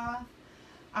of it off.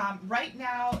 Right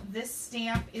now, this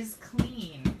stamp is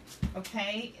clean,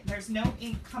 okay? There's no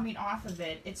ink coming off of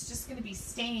it. It's just going to be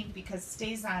stained because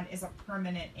Stays-On is a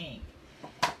permanent ink.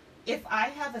 If I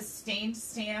have a stained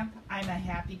stamp, I'm a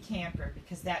happy camper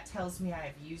because that tells me I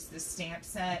have used this stamp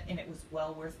set and it was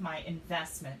well worth my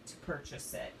investment to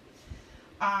purchase it.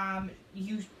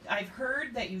 I've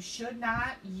heard that you should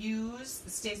not use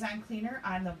the Stays-On cleaner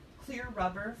on the clear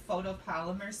rubber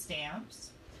photopolymer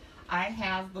stamps. I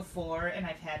have before and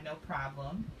I've had no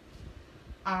problem.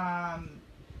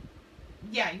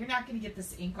 Yeah, you're not going to get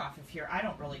this ink off of here. I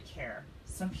don't really care.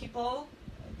 Some people,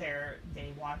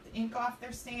 they want the ink off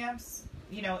their stamps.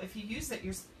 You know, if you use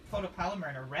your photopolymer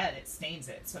in a red, it stains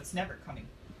it, so it's never going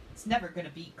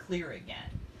to be clear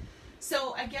again.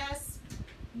 So I guess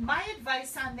my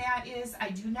advice on that is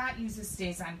I do not use a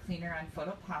Stays-On cleaner on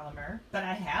photopolymer, but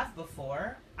I have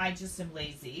before. I just am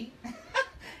lazy.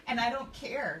 And I don't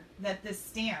care that this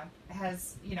stamp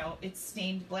has, you know, it's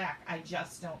stained black. I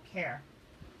just don't care.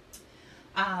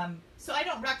 So I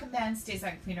don't recommend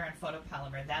Stays-On cleaner on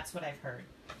photopolymer. That's what I've heard.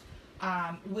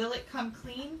 Will it come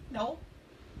clean? No.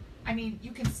 I mean,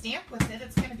 you can stamp with it.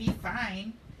 It's going to be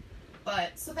fine.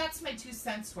 But, so that's my 2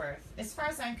 cents worth. As far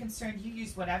as I'm concerned, you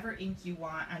use whatever ink you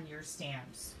want on your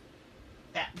stamps.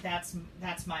 That's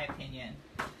my opinion.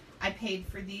 I paid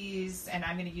for these, and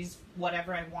I'm going to use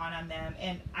whatever I want on them.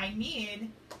 And I need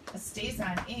a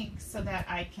Stays-On ink so that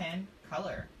I can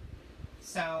color.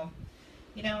 So,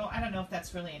 you know, I don't know if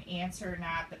that's really an answer or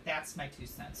not, but that's my 2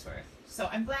 cents worth. So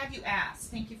I'm glad you asked.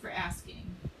 Thank you for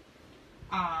asking.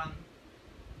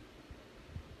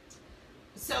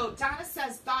 So Donna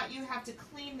says, thought you have to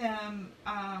clean them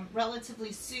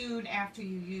relatively soon after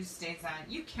you use Stays-On.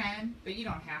 You can, but you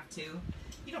don't have to.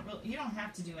 You don't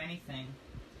have to do anything.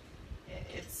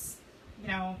 It's, you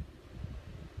know,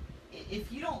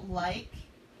 if you don't like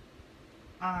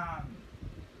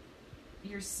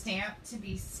your stamp to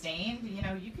be stained, you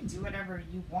know, you can do whatever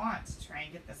you want to try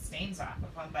and get the stains off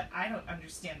of them, but I don't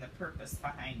understand the purpose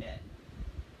behind it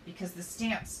because the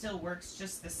stamp still works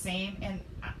just the same. And,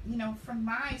 you know, from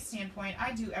my standpoint,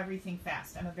 I do everything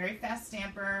fast. I'm a very fast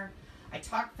stamper. I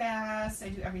talk fast. I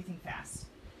do everything fast.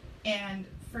 And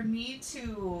for me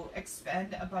to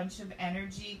expend a bunch of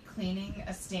energy cleaning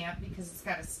a stamp because it's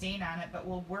got a stain on it but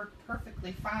will work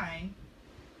perfectly fine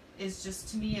is just,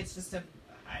 to me, it's just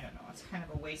I don't know, it's kind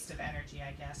of a waste of energy,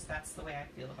 I guess. That's the way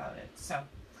I feel about it. So,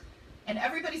 and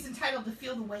everybody's entitled to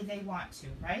feel the way they want to,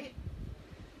 right?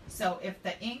 So if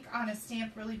the ink on a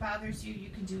stamp really bothers you, you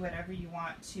can do whatever you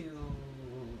want to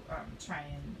try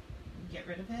and get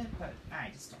rid of it, but I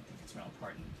just don't think it's real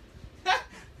important.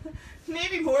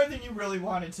 Maybe more than you really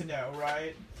wanted to know,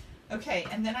 right? Okay,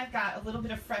 and then I've got a little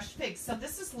bit of fresh figs. So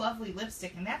this is lovely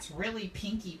lipstick, and that's really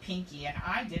pinky, and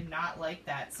I did not like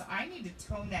that. So I need to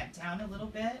tone that down a little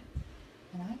bit,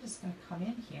 and I'm just going to come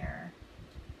in here.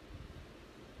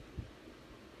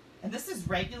 And this is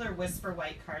regular Whisper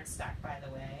White cardstock, by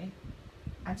the way.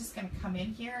 I'm just going to come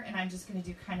in here, and I'm just going to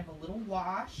do kind of a little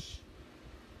wash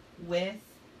with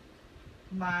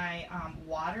my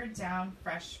watered down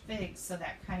fresh figs, so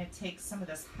that kind of takes some of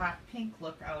this hot pink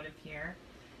look out of here.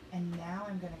 And now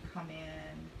I'm going to come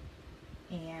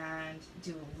in and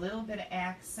do a little bit of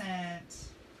accent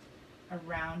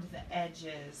around the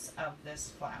edges of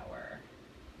this flower,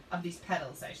 of these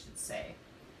petals, I should say.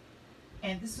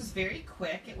 And this was very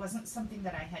quick. It wasn't something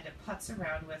that I had to putz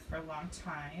around with for a long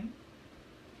time.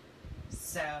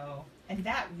 So, and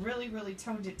that really, really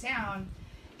toned it down,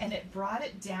 and it brought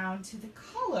it down to the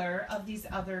color of these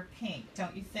other pink,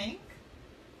 don't you think?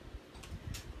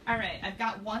 All right, I've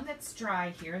got one that's dry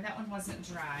here. That one wasn't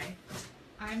dry.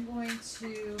 I'm going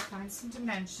to find some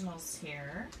dimensionals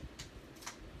here.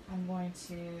 I'm going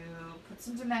to put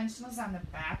some dimensionals on the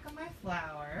back of my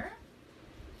flower.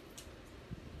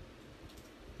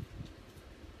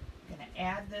 I'm going to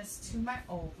add this to my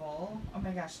oval. Oh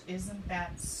my gosh, isn't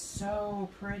that so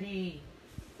pretty?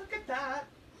 Look at that.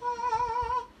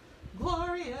 Ah,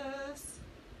 glorious.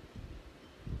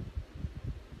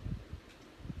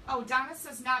 Oh, Donna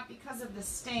says not because of the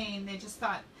stain. They just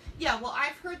thought, yeah, well,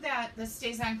 I've heard that the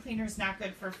Stays-On cleaner is not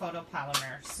good for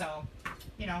photopolymer. So,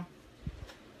 you know,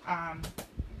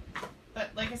 but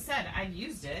like I said, I've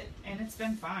used it and it's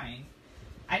been fine.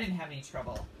 I didn't have any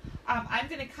trouble. I'm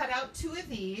going to cut out 2 of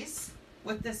these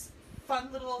with this fun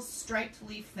little striped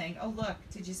leaf thing. Oh, look,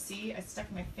 did you see? I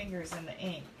stuck my fingers in the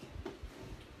ink.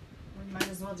 We might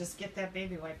as well just get that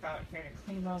baby wipe out here to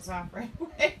clean those off right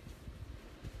away.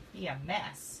 Be a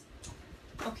mess.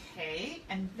 Okay,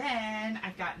 and then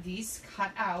I've got these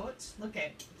cut out. Look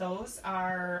at those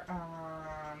are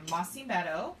Mossy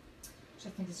Meadow, which I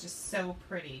think is just so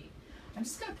pretty. I'm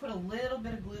just going to put a little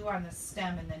bit of glue on the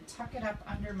stem and then tuck it up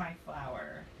under my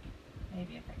flower.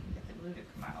 Maybe if I can get the glue to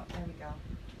come out. There we go.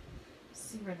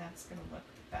 See where that's going to look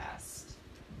best.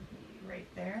 Maybe right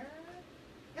there.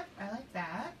 Yep, I like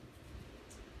that.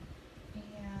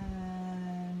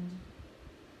 And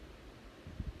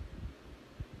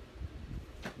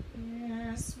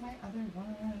here's my other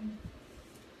one.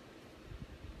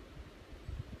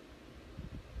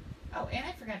 Oh, and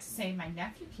I forgot to say my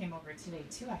nephew came over today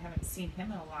too. I haven't seen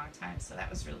him in a long time, so that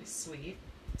was really sweet.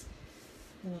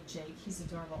 Little Jake, he's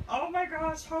adorable. Oh my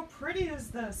gosh, how pretty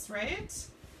is this, right?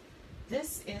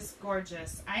 This is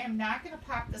gorgeous. I am not going to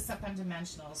pop this up on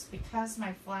dimensionals because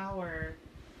my flower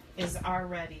is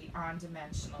already on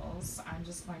dimensionals. I'm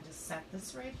just going to set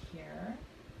this right here.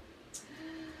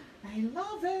 I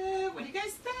love it. What do you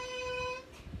guys think?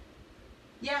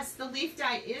 Yes, the leaf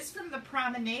die is from the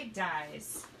Promenade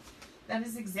dies. That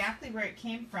is exactly where it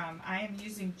came from. I am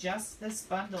using just this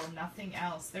bundle, nothing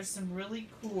else. There's some really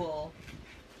cool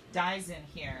dies in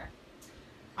here.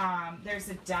 There's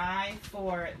a die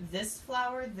for this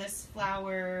flower,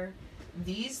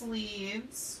 these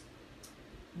leaves,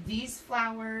 these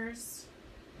flowers.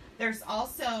 There's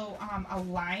also a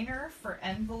liner for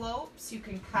envelopes. You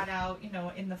can cut out, you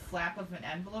know, in the flap of an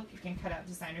envelope, you can cut out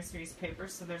designer series paper.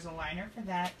 So there's a liner for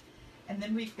that. And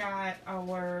then we've got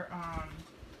our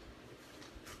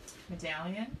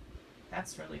medallion.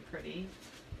 That's really pretty.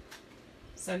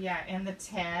 So yeah, and the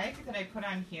tag that I put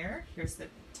on here, here's the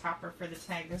topper for the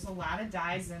tag. There's a lot of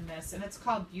dies in this, and it's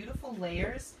called Beautiful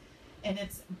Layers, and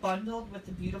it's bundled with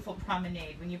the Beautiful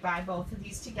Promenade. When you buy both of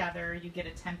these together, you get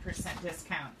a 10%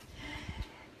 discount.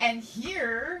 And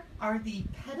here are the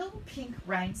Petal Pink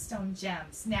Rhinestone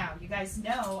Gems. Now, you guys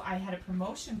know I had a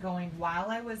promotion going while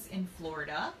I was in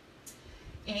Florida.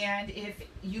 And if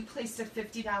you placed a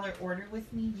 $50 order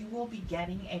with me, you will be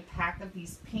getting a pack of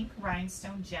these pink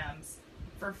rhinestone gems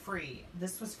for free.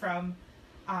 This was from,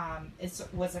 it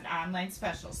was an online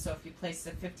special. So if you placed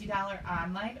a $50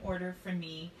 online order from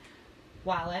me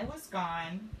while I was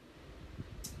gone,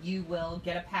 you will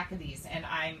get a pack of these. And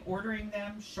I'm ordering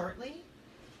them shortly.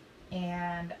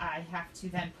 And I have to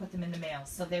then put them in the mail.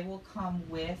 So they will come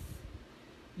with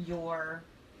your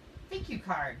thank you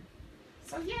card.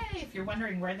 So yay, if you're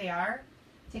wondering where they are,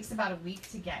 it takes about a week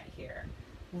to get here.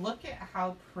 Look at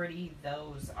how pretty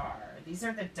those are. These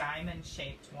are the diamond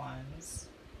shaped ones.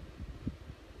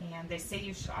 And they say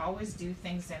you should always do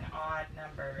things in odd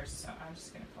numbers. So I'm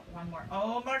just going to put one more.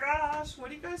 Oh my gosh, what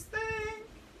do you guys think?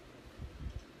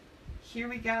 Here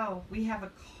we go. We have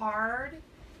a card.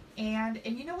 And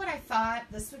you know what I thought?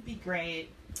 This would be great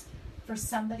for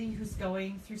somebody who's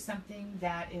going through something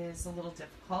that is a little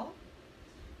difficult.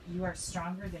 You are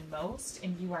stronger than most,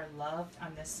 and you are loved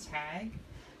on this tag.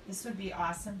 This would be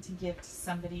awesome to give to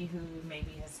somebody who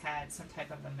maybe has had some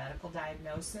type of a medical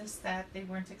diagnosis that they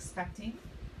weren't expecting.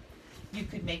 You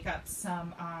could make up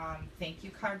some thank you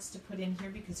cards to put in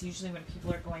here, because usually when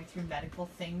people are going through medical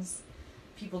things,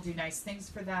 people do nice things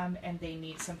for them and they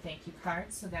need some thank you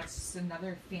cards. So that's just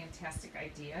another fantastic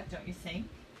idea, don't you think?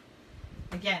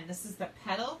 Again, this is the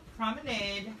Petal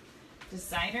Promenade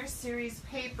Designer Series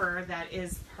paper that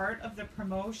is part of the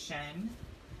promotion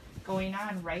going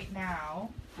on right now,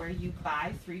 where you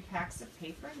buy 3 packs of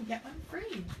paper and get one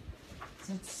free.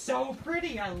 So it's so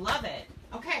pretty. I love it.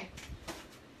 Okay,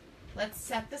 let's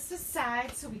set this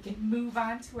aside so we can move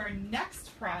on to our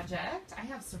next project. I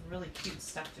have some really cute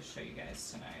stuff to show you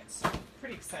guys tonight, so I'm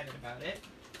pretty excited about it.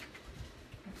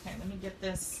 Okay, let me get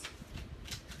this,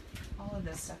 all of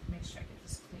this stuff, make sure I get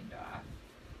this cleaned off.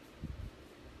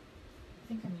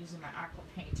 I think I'm using my aqua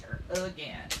painter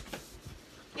again.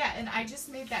 Yeah, and I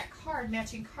just made that card,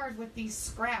 matching card, with these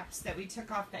scraps that we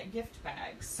took off that gift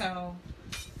bag. So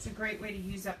it's a great way to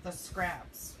use up the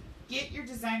scraps. Get your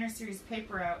designer series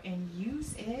paper out and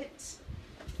use it.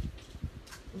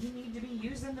 We need to be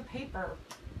using the paper.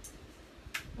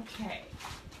 Okay.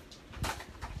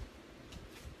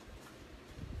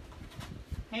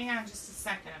 Hang on just a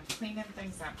second. I'm cleaning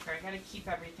things up here. I got to keep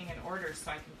everything in order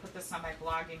so I can put this on my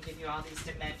blog and give you all these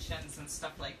dimensions and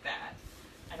stuff like that.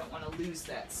 I don't want to lose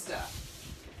that stuff.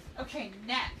 Okay,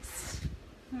 next.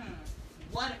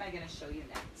 What am I going to show you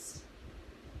next?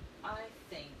 I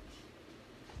think,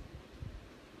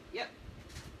 yep.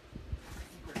 I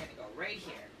think we're going to go right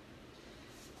here.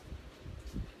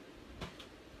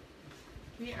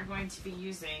 We are going to be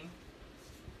using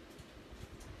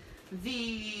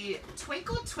the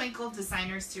Twinkle Twinkle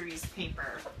Designer Series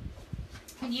paper.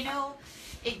 And you know,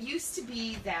 it used to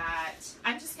be that,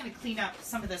 I'm just going to clean up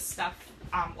some of this stuff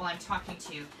while I'm talking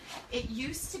to you. It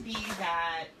used to be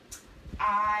that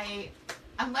I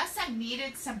unless I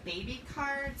needed some baby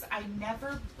cards, I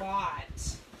never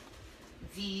bought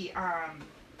the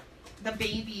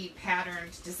baby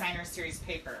patterned designer series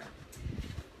paper.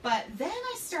 But then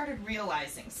I started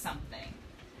realizing something.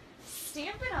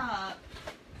 Stampin' Up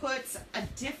puts a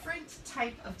different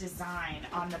type of design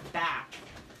on the back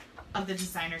of the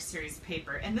designer series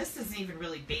paper, and this isn't even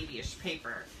really babyish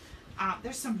paper.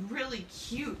 There's some really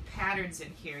cute patterns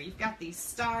in here. You've got these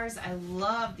stars. I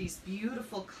love these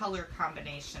beautiful color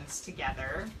combinations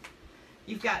together.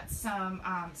 You've got some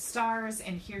stars,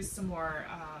 and here's some more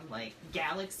like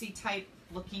galaxy type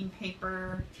looking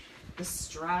paper. The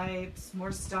stripes,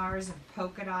 more stars and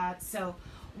polka dots. So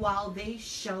while they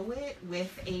show it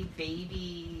with a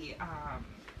baby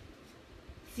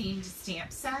themed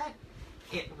stamp set,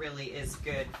 it really is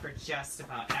good for just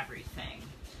about everything.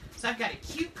 So I've got a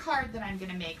cute card that I'm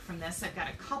going to make from this. I've got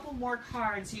a couple more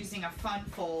cards using a fun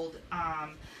fold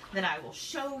that I will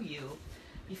show you.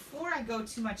 Before I go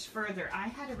too much further, I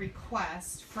had a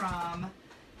request from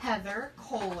Heather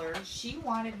Kohler. She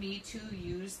wanted me to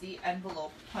use the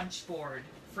envelope punch board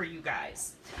for you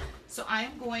guys. So I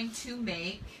am going to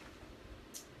make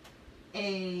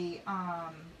a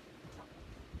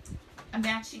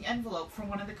matching envelope for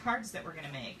one of the cards that we're going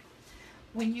to make.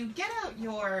 When you get out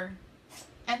your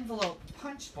envelope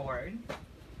punch board,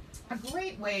 a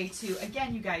great way to,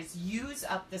 again, you guys, use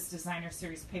up this designer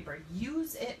series paper.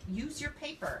 Use it, use your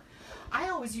paper. I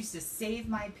always used to save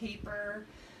my paper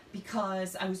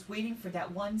because I was waiting for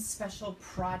that one special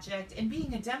project, and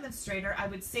being a demonstrator, I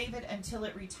would save it until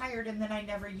it retired, and then I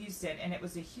never used it, and it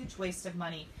was a huge waste of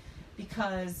money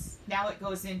because now it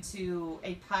goes into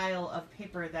a pile of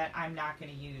paper that I'm not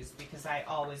going to use because I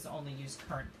always only use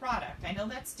current product. I know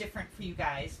that's different for you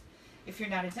guys if you're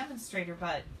not a demonstrator,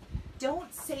 but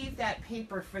don't save that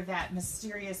paper for that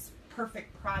mysterious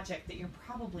perfect project that you're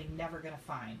probably never going to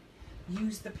find.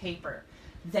 Use the paper.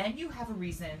 Then you have a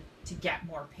reason to get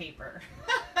more paper.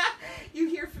 You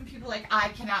hear from people like, I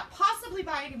cannot possibly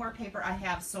buy any more paper. I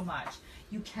have so much.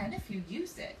 You can if you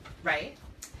use it, right?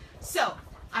 So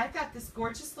I've got this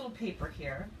gorgeous little paper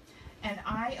here, and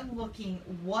I am looking,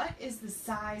 what is the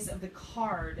size of the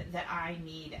card that I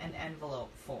need an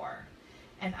envelope for?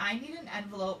 And I need an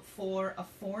envelope for a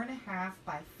 4.5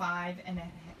 by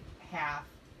 5.5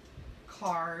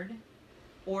 card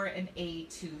or an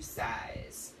A2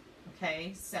 size.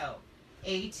 Okay, so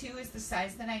A2 is the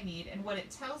size that I need, and what it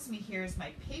tells me here is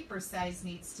my paper size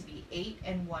needs to be 8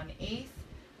 1/8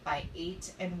 by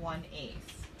 8 1/8.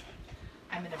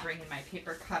 I'm going to bring in my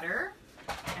paper cutter,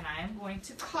 and I am going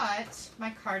to cut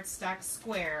my cardstock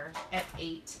square at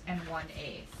 8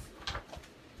 1/8.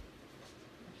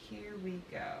 Here we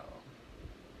go.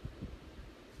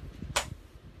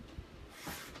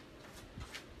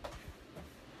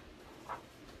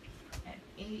 At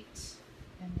 8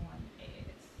 1/8.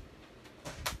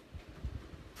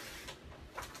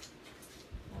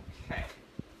 Okay.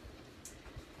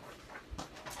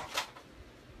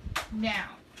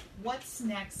 Now, what's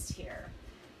next here?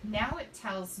 Now it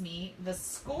tells me the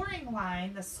scoring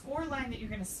line, the score line that you're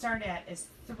going to start at is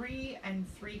 3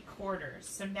 3/4.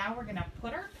 So now we're going to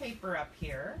put our paper up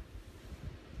here.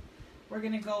 We're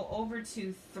going to go over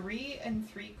to 3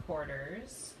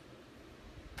 3/4.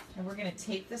 And we're going to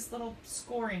take this little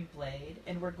scoring blade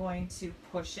and we're going to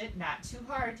push it, not too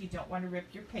hard. You don't want to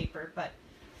rip your paper, but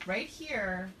right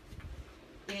here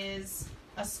is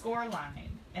a score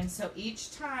line. And so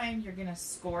each time you're going to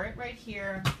score it right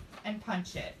here and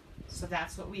punch it. So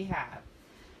that's what we have.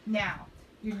 Now,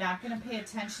 you're not going to pay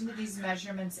attention to these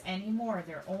measurements anymore.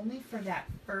 They're only for that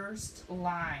first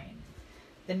line.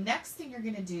 The next thing you're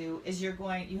going to do is you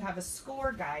have a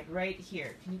score guide right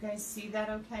here. Can you guys see that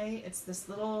okay? It's this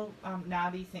little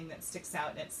knobby thing that sticks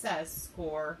out and it says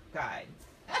score guide.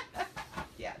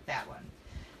 Yeah, that one.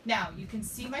 Now, you can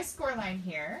see my score line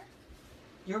here.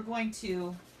 You're going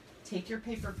to take your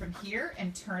paper from here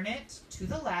and turn it to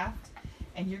the left,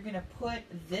 and you're going to put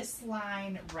this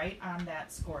line right on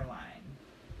that score line.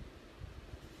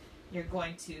 You're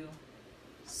going to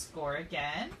score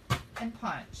again and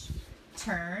punch.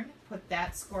 Turn, put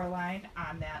that score line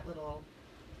on that little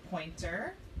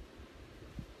pointer,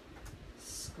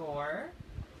 score,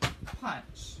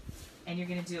 punch. And you're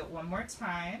going to do it one more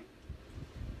time.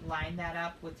 Line that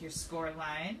up with your score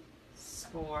line,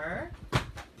 score,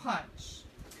 punch.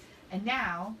 And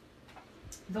now,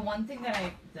 one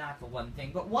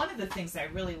of the things I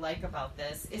really like about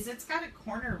this is it's got a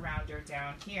corner rounder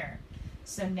down here.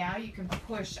 So now you can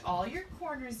push all your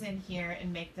corners in here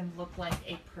and make them look like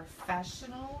a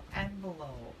professional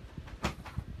envelope,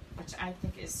 which I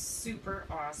think is super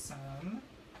awesome.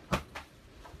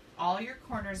 All your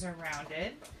corners are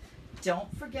rounded.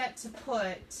 Don't forget to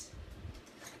put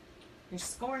your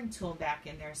scoring tool back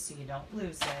in there so you don't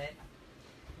lose it.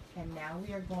 And now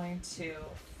we are going to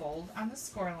fold on the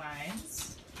score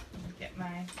lines. Let me get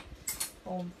my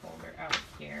fold folder out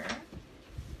here.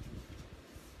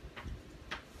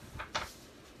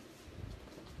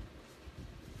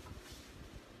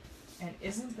 And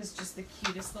isn't this just the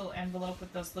cutest little envelope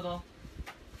with those little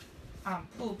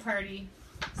pool party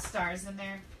stars in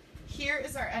there? Here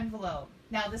is our envelope.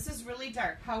 Now this is really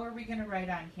dark. How are we going to write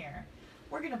on here?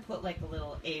 We're going to put like a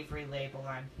little Avery label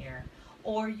on here.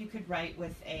 Or you could write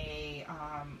with a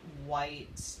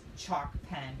white chalk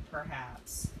pen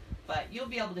perhaps. But you'll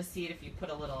be able to see it if you put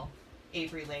a little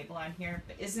Avery label on here.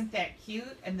 But isn't that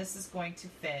cute? And this is going to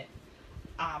fit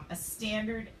a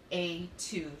standard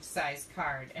A2 size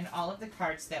card. And all of the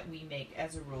cards that we make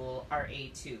as a rule are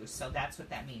A2. So that's what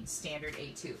that means, standard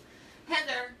A2.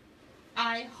 Heather,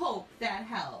 I hope that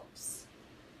helps.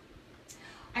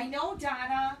 I know,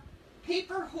 Donna,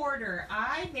 paper hoarder.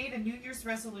 I made a New Year's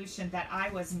resolution that I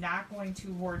was not going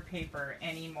to hoard paper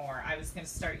anymore. I was going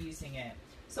to start using it.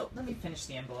 So let me finish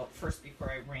the envelope first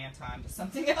before I rant on to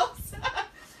something else.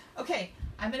 Okay,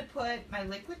 I'm going to put my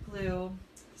liquid glue.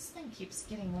 This thing keeps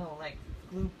getting little like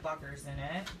glue buggers in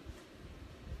it.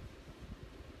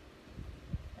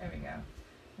 There we go. I'm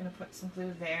going to put some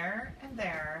glue there and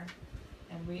there.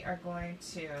 And we are going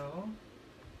to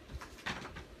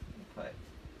put,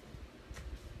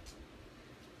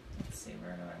 let's see,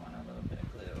 where do I want a little bit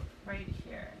of glue? Right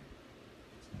here.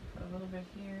 Put a little bit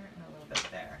here and a little bit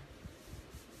there.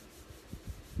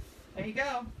 There you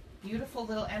go. Beautiful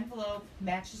little envelope,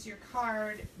 matches your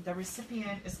card. The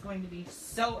recipient is going to be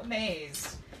so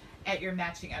amazed at your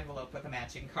matching envelope with a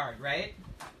matching card, right?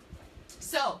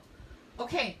 So,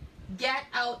 okay, get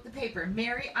out the paper.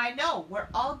 Mary, I know, we're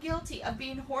all guilty of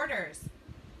being hoarders.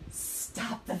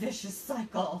 Stop the vicious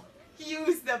cycle.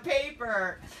 Use the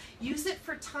paper. Use it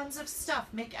for tons of stuff.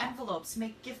 Make envelopes,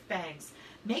 make gift bags,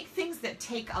 make things that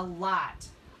take a lot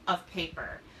of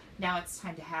paper. Now it's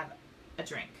time to have a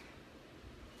drink.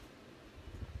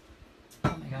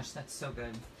 Oh my gosh, that's so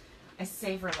good. I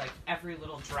savor like every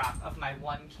little drop of my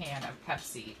 1 can of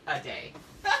Pepsi a day.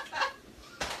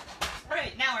 All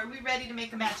right, now are we ready to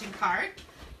make a matching card?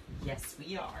 Yes,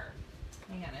 we are.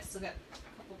 Hang on, I still got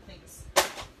a couple things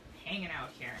hanging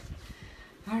out here.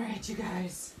 All right, you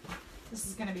guys, this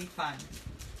is gonna be fun.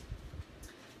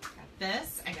 Got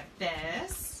this, I got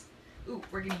this. Ooh,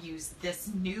 we're gonna use this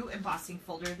new embossing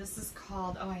folder. This is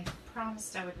called, oh, I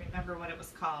promised I would remember what it was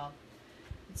called.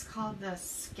 It's called the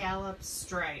Scallop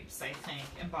Stripes, I think,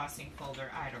 embossing folder.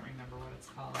 I don't remember what it's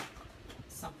called.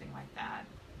 Something like that.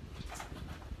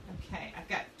 Okay, I've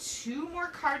got 2 more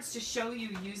cards to show you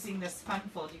using this fun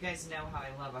fold. You guys know how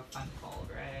I love a fun fold,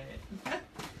 right?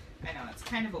 I know, it's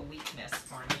kind of a weakness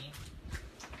for me.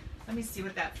 Let me see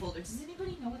what that folder, does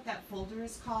anybody know what that folder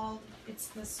is called? It's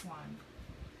this one.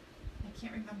 I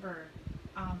can't remember.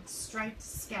 Striped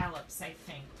Scallops, I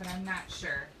think, but I'm not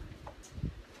sure.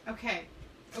 Okay.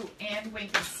 Oh, and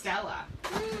Wink and Stella.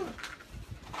 Woo.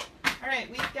 All right,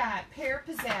 we've got Pear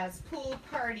Pizzazz, Pool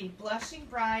Party, Blushing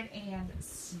Bride, and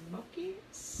Smoky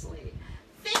Slate.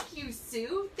 Thank you,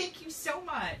 Sue. Thank you so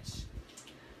much.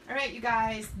 All right, you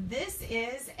guys, this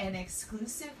is an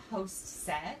exclusive host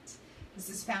set. This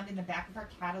is found in the back of our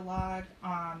catalog.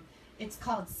 It's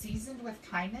called Seasoned with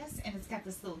Kindness, and it's got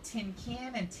this little tin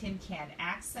can and tin can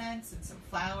accents and some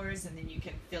flowers, and then you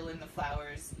can fill in the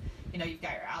flowers. You know, you've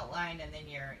got your outline and then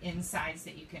your insides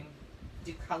that you can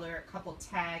do color, a couple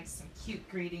tags, some cute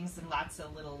greetings, and lots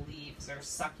of little leaves or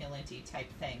succulent-y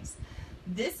type things.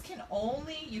 This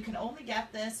you can only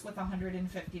get this with a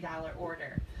 $150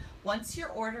 order. Once your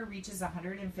order reaches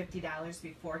 $150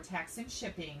 before tax and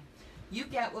shipping, you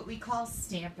get what we call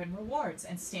Stampin' Rewards.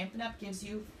 And Stampin' Up! Gives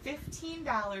you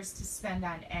 $15 to spend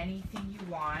on anything you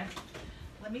want.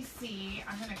 Let me see.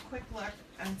 I'm going to quick look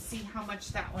and see how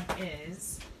much that one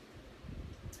is.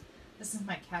 This is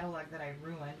my catalog that I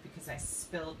ruined because I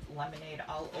spilled lemonade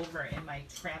all over in my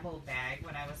travel bag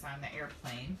when I was on the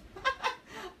airplane.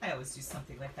 I always do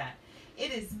something like that.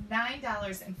 It is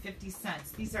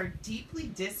 $9.50. These are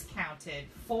deeply discounted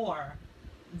for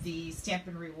the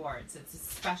Stampin' Rewards. It's a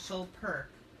special perk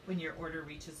when your order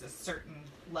reaches a certain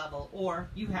level or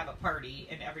you have a party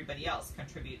and everybody else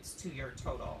contributes to your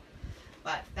total.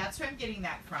 But that's where I'm getting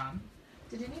that from.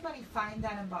 Did anybody find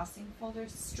that embossing folder?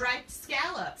 Striped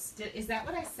Scallops. Is that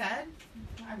what I said?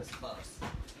 I was close.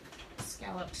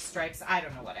 Scalloped Stripes. I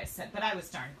don't know what I said, but I was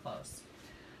darn close.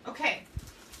 Okay,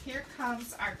 here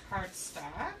comes our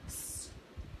cardstocks.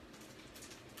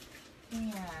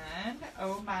 And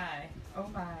oh my, oh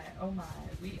my, oh my,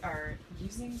 we are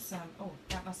using some, oh,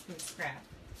 that must be a scrap.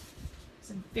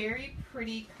 Some very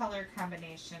pretty color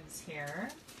combinations here.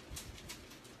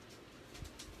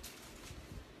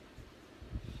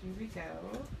 Here we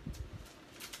go.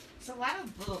 There's a lot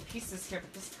of little pieces here,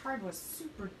 but this card was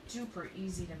super duper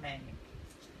easy to make.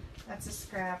 That's a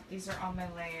scrap. These are all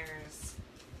my layers.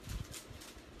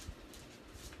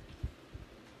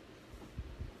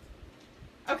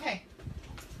 Okay.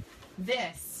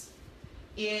 This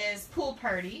is Pool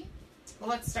Party. Well,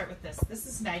 let's start with this. This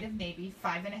is Night of Navy,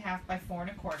 5.5 by 4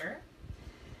 1/4.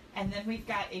 And then we've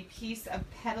got a piece of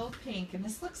Petal Pink, and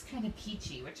this looks kind of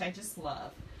peachy, which I just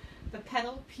love. The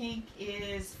Petal Pink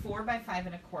is 4 by 5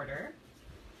 1/4.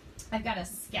 I've got a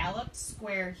scalloped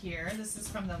square here. This is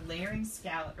from the layering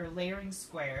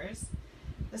squares.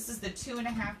 This is the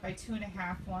 2.5 by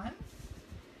 2.5 one.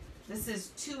 This is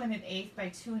 2 1/8 by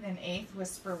 2 1/8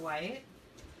 Whisper White.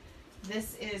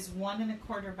 This is 1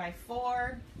 1/4 by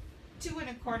 4, 2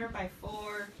 1/4 by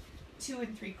 4, 2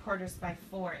 3/4 by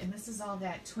 4, and this is all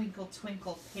that twinkle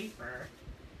twinkle paper.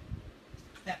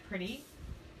 That pretty?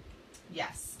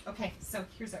 Yes. Okay, so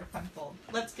here's our fun fold.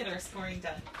 Let's get our scoring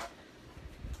done.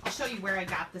 I'll show you where I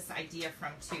got this idea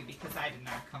from too, because I did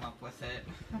not come up with it.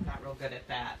 I'm not real good at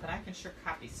that, but I can sure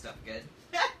copy stuff good.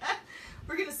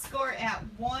 We're gonna score at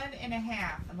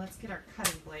 1.5, and let's get our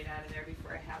cutting blade out of there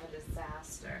before I have a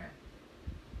disaster.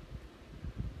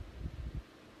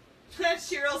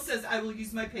 Cheryl says, I will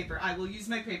use my paper. I will use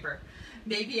my paper.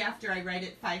 Maybe after I write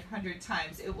it 500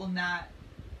 times, it will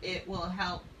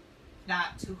help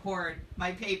not to hoard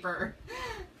my paper.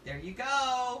 There you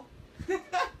go.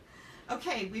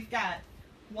 Okay, we've got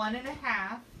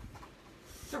 1.5,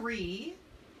 3,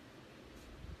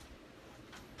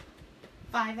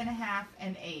 5.5,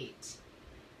 and 8.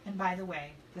 And by the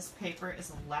way, this paper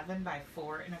is 11 by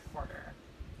 4 1/4.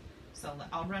 So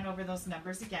I'll run over those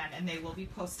numbers again, and they will be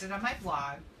posted on my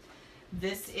blog.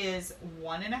 This is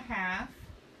 1.5,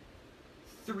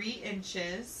 3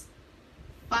 inches,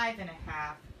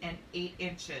 5.5, and 8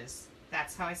 inches.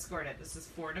 That's how I scored it. This is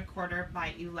 4 1/4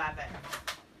 by 11.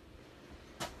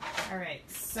 All right,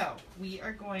 so we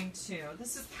are going to,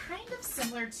 this is kind of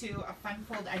similar to a fun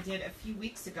fold I did a few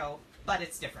weeks ago, but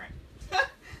it's different.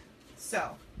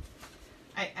 So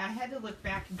I had to look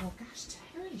back and go, gosh, did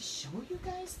I already show you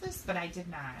guys this? But I did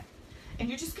not. And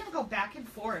you're just going to go back and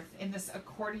forth in this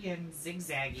accordion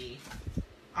zigzaggy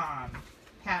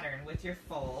pattern with your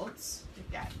folds.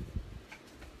 You've got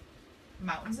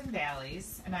mountains and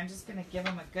valleys, and I'm just going to give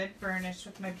them a good burnish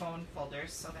with my bone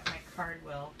folders so that my card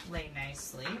will lay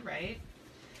nicely, right?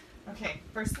 Okay,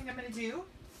 first thing I'm going to do,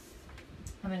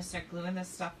 I'm going to start gluing this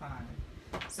stuff on.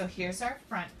 So here's our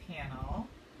front panel.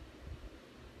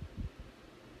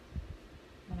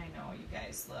 And I know you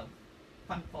guys love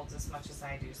fun folds as much as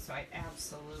I do, so I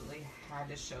absolutely had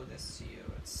to show this to you.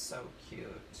 It's so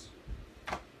cute.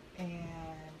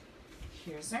 And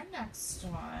here's our next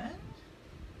one.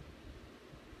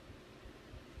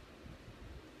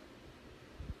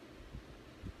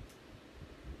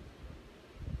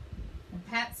 And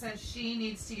Pat says she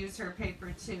needs to use her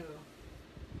paper too.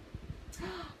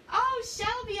 Oh,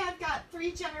 Shelby, I've got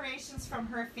 3 generations from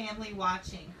her family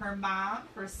watching. Her mom,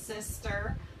 her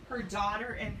sister, her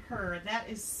daughter, and her. That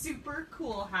is super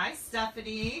cool. Hi,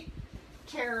 Stephanie,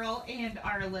 Carol, and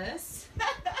Arliss.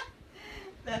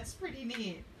 That's pretty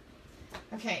neat.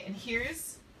 Okay, and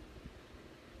here's,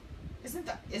 isn't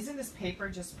this paper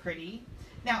just pretty?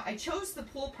 Now, I chose the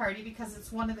Pool Party because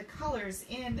it's one of the colors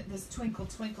in this Twinkle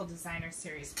Twinkle Designer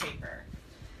Series paper.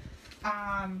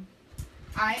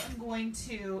 I am going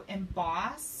to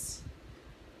emboss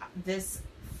this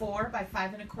 4 by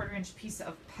 5 1/4 inch piece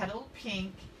of Petal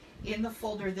Pink in the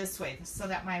folder this way so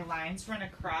that my lines run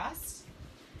across.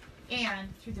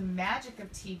 And through the magic of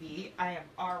TV, I have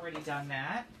already done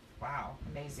that. Wow,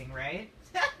 amazing, right?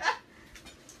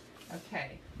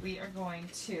 Okay, we are going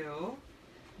to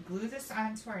glue this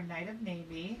onto our Night of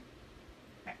Navy.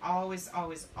 I always,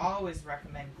 always, always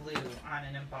recommend glue on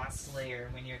an embossed layer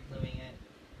when you're gluing it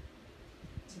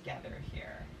together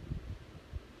here.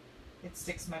 It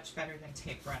sticks much better than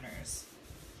tape runners.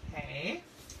 Okay,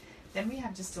 then we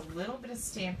have just a little bit of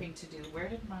stamping to do. Where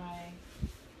did my,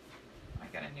 I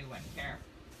got a new one here.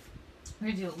 We're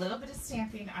going to do a little bit of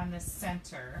stamping on the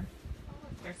center. Oh,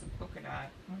 look, there's a polka dot.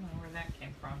 I don't know where that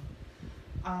came from.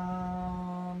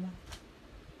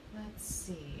 Let's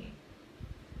see.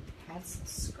 Had some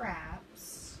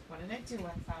scraps. What did I do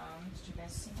with them? Did you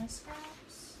guys see my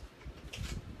scraps?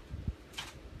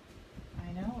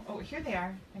 I know. Oh, here they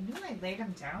are. I knew I laid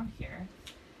them down here.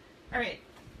 All right.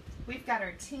 We've got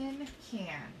our tin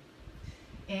can.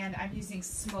 And I'm using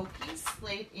Smoky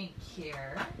Slate ink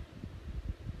here.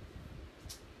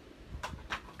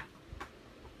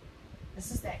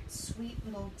 This is that sweet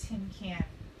little tin can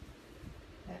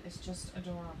that is just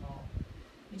adorable.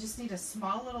 You just need a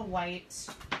small little white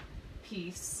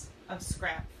piece of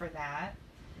scrap for that.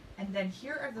 And then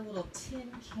here are the little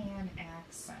tin can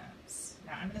accents.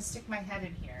 Now I'm going to stick my head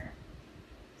in here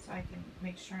so I can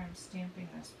make sure I'm stamping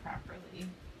this properly.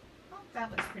 Oh,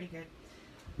 that looks pretty good.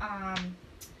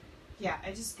 Yeah,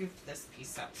 I just goofed this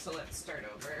piece up, so let's start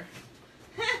over.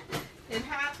 It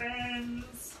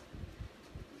happens.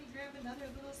 Let me grab another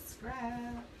little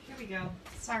scrap. Here we go.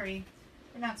 Sorry,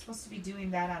 we're not supposed to be doing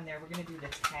that on there. We're going to do the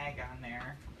tag on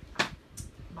there.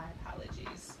 My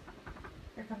apologies.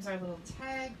 Here comes our little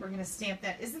tag. We're going to stamp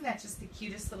that. Isn't that just the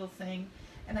cutest little thing?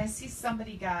 And I see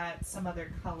somebody got some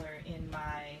other color in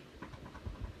my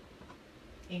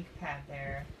ink pad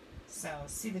there. So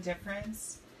see the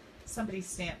difference? Somebody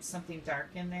stamped something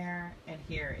dark in there, and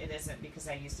here it isn't because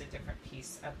I used a different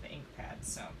piece of the ink pad.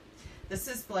 So this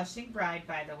is Blushing Bride,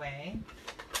 by the way.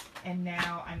 And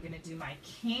now I'm going to do my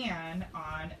can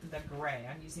on the gray.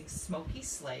 I'm using Smoky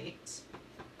Slate.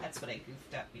 That's what I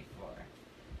goofed up before.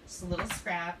 Just a little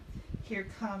scrap. Here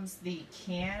comes the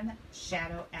can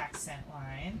shadow accent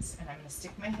lines, and I'm going to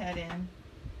stick my head in.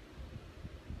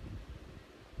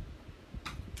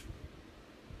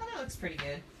 Oh, that looks pretty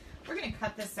good. We're going to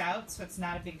cut this out so it's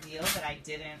not a big deal that I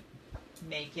didn't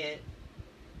make it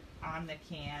on the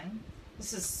can.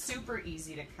 This is super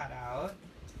easy to cut out.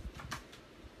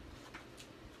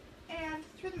 And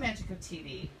through the magic of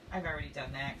TV, I've already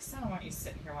done that because I don't want you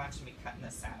sitting here watching me cutting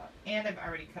this out. And I've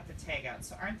already cut the tag out,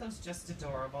 so aren't those just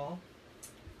adorable?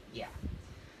 Yeah.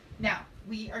 Now,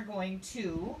 we are going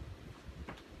to,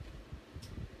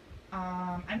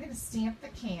 I'm going to stamp the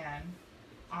can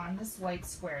on this white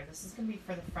square. This is going to be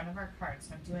for the front of our card,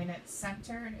 so I'm doing it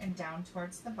centered and down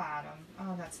towards the bottom.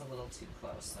 Oh, that's a little too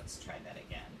close. Let's try that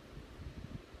again.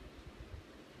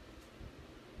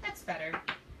 That's better.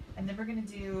 And then we're going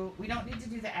to do, we don't need to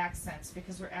do the accents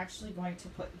because we're actually going to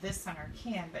put this on our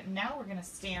can, but now we're going to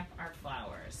stamp our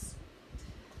flowers.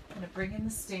 I'm going to bring in the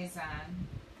StazOn.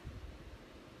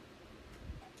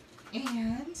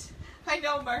 And I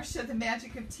know, Marcia, the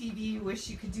magic of TV, you wish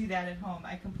you could do that at home.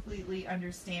 I completely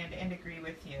understand and agree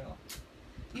with you.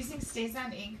 Using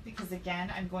StazOn ink because,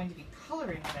 again, I'm going to be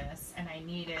coloring this and I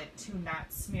need it to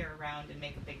not smear around and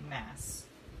make a big mess.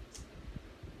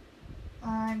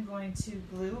 I'm going to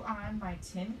glue on my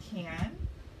tin can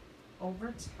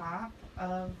over top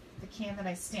of the can that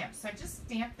I stamped. So I just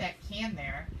stamped that can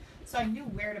there so I knew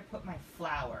where to put my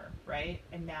flower, right?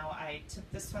 And now I took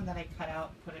this one that I cut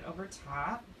out and put it over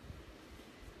top.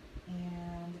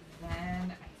 And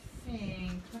then I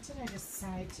think, what did I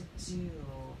decide to do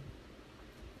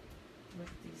with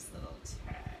these little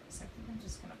tags? I think I'm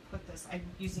just going to put this, I'm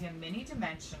using a mini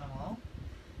dimensional,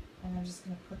 and I'm just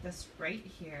going to put this right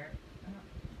here.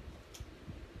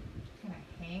 Kind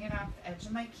of hanging off the edge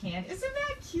of my can. Isn't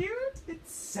that cute?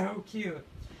 It's so cute.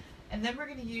 And then we're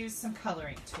going to use some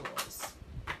coloring tools.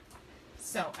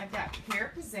 So I've got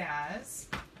Pear Pizzazz.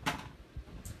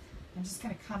 I'm just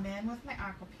going to come in with my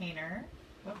aqua painter.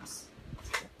 Whoops.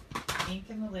 Ink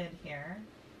in the lid here.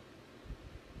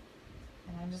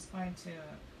 And I'm just going to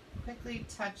quickly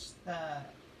touch the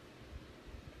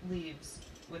leaves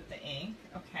with the ink.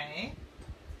 Okay.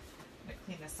 I'm going to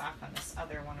clean this off on this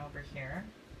other one over here.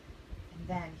 And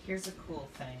then here's a cool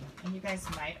thing. And you guys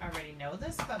might already know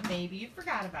this, but maybe you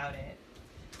forgot about it.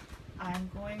 I'm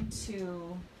going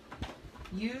to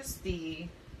use the,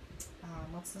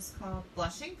 what's this called?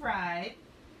 Blushing Bride.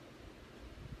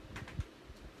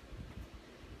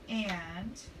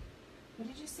 And what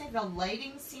did you say? The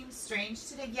lighting seems strange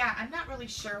today. Yeah, I'm not really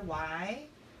sure why.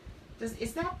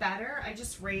 Is that better? I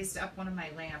just raised up one of my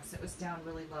lamps. It was down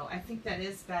really low. I think that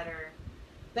is better.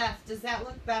 Beth, does that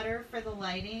look better for the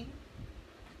lighting?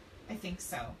 I think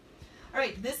so. All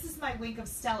right, this is my Wink of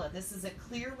Stella. This is a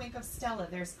clear Wink of Stella.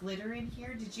 There's glitter in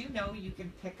here. Did you know you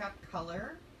can pick up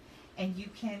color and you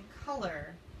can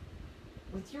color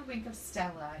with your Wink of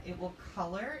Stella? It will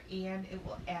color and it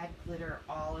will add glitter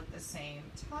all at the same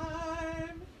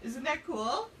time. Isn't that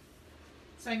cool?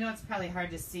 So I know it's probably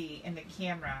hard to see in the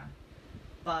camera,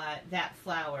 but that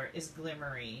flower is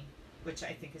glimmery, which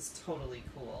I think is totally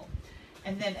cool.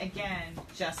 And then again,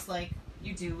 just like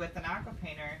you do with an aqua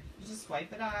painter, you just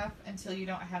wipe it off until you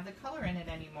don't have the color in it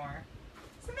anymore.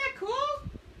 Isn't that cool?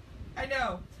 I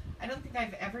know. I don't think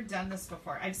I've ever done this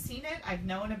before. I've seen it, I've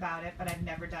known about it, but I've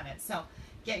never done it. So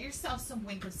get yourself some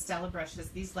Wink of Stella brushes.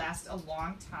 These last a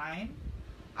long time.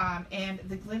 And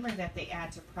the glimmer that they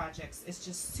add to projects is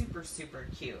just super, super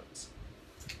cute.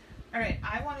 All right,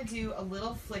 I want to do a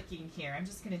little flicking here. I'm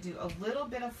just going to do a little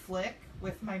bit of flick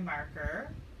with my marker.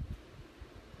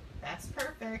 That's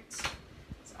perfect.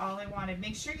 That's all I wanted.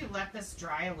 Make sure you let this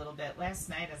dry a little bit. Last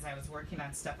night as I was working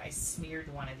on stuff, I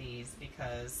smeared one of these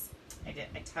because I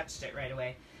touched it right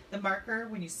away. The marker,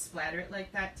 when you splatter it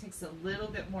like that, takes a little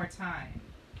bit more time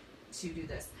to do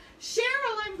this.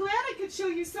 Cheryl, I'm glad I could show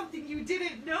you something you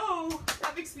didn't know.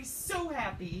 That makes me so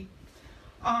happy.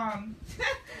 Because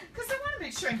I want to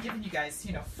make sure I'm giving you guys,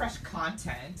 you know, fresh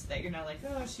content, that you're not like,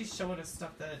 oh, she's showing us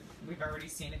stuff that we've already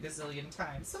seen a gazillion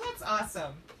times. So that's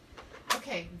awesome.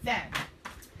 Okay, then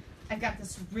I got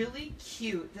this really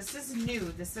cute, this is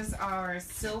new, this is our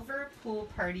Silver Pool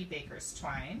Party Baker's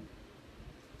Twine.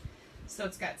 So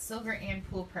it's got silver and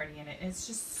pool party in it, and it's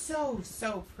just so,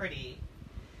 so pretty.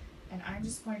 And I'm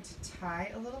just going to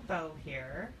tie a little bow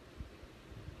here.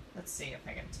 Let's see if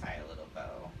I can tie a little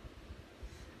bow.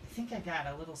 I think I got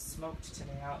a little smoked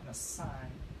today out in the sun,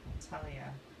 I'll tell you.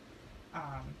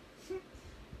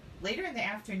 Later in the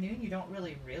afternoon, you don't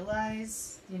really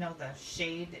realize, you know, the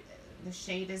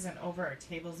shade isn't over our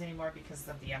tables anymore because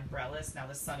of the umbrellas. Now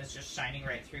the sun is just shining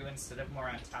right through instead of more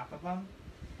on top of them.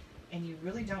 And you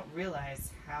really don't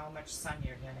realize how much sun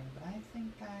you're getting. But I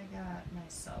think I got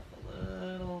myself a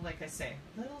little, like I say,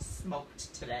 a little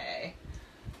smoked today.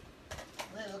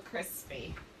 A little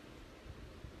crispy.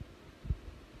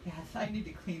 Yeah, I need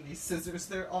to clean these scissors.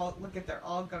 They're all, look at, they're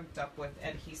all gunked up with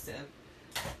adhesive.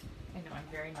 I know, I'm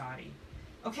very naughty.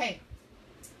 Okay,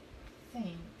 I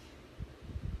think,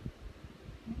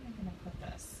 where am I going to put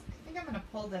this? I think I'm going to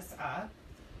pull this up.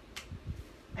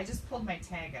 I just pulled my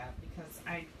tag up because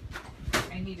I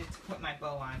needed to put my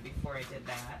bow on before I did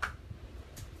that.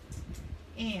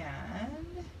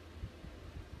 And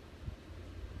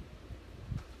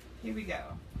here we go.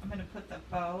 I'm going to put the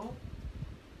bow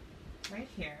right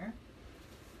here,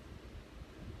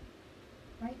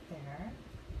 right there.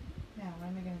 Now, what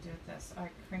am I going to do with this? Oh, I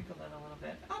crinkled it a little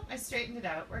bit. Oh, I straightened it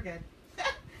out. We're good. I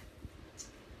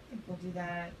think we'll do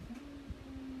that.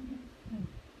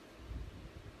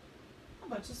 How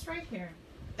about just right here?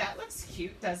 That looks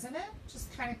cute, doesn't it?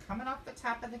 Just kind of coming off the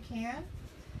top of the can.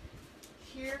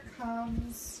 Here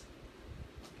comes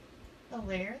the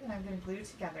layer that I'm going to glue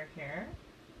together here.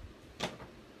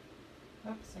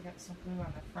 Oops, I got some glue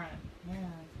on the front. Yeah.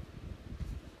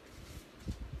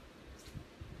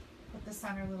 Put this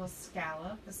on our little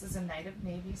scallop. This is a Night of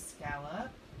Navy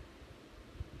scallop.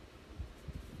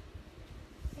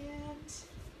 And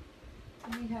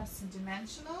we have some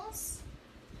dimensionals.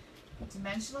 Put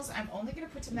dimensionals. I'm only going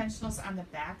to put dimensionals on the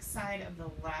back side of the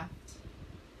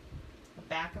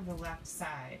back of the left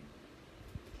side.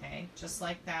 Okay, just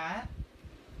like that.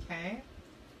 Okay.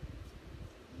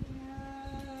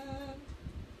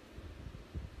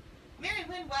 Mary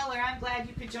Lynn Weller, I'm glad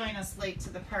you could join us late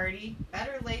to the party.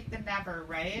 Better late than never,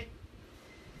 right?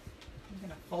 I'm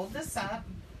going to fold this up.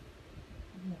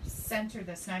 I'm going to center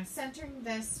this. Now I'm centering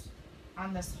this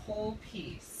on this whole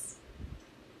piece.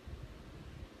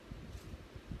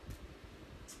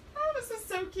 Oh, this is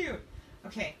so cute.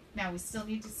 Okay, now we still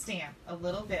need to stamp a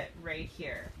little bit right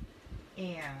here.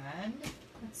 And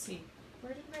let's see,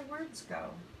 where did my words go?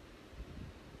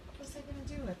 What was I going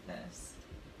to do with this?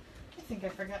 I think I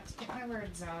forgot to get my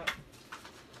words out.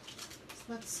 So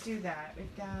let's do that.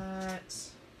 We've got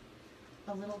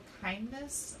a little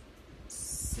kindness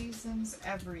seasons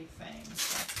everything.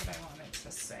 That's what I wanted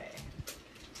to say.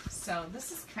 So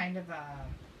this is kind of a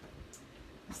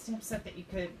stamp set that you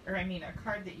could, or I mean a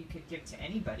card that you could give to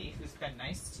anybody who's been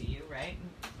nice to you, right?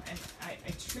 And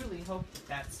I truly hope that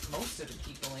that's most of the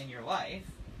people in your life.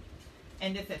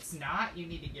 And if it's not, you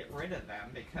need to get rid of them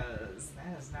because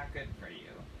that is not good for you.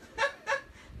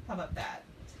 How about that?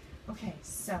 Okay,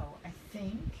 so I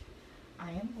think I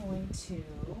am going to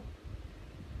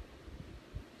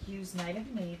use Night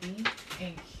of Navy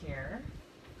ink here,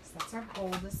 because that's our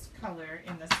boldest color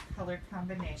in this color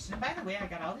combination. And by the way, I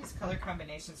got all these color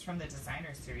combinations from the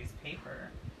Designer Series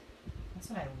paper. That's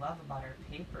what I love about our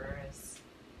paper is,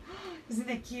 isn't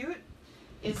it cute?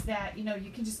 Is that, you know,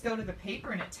 you can just go to the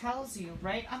paper and it tells you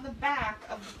right on the back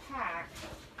of the pack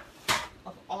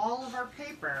of all of our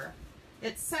paper,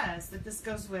 it says that this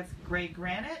goes with Gray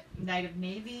Granite, Night of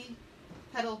Navy,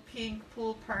 Petal Pink,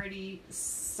 Pool Party,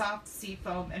 Soft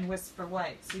Seafoam, and Whisper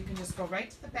White. So you can just go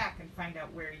right to the back and find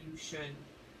out where you should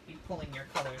be pulling your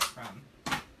colors from.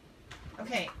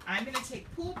 Okay, I'm going to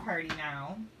take Pool Party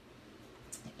now,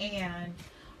 and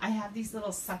I have these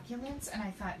little succulents, and I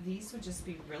thought these would just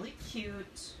be really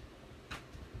cute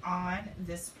on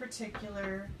this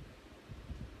particular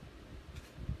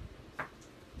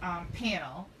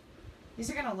panel. These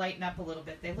are going to lighten up a little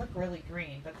bit. They look really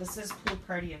green, but this is Pool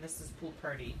Party and this is Pool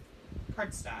Party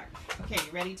cardstock. Okay,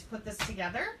 you ready to put this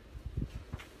together?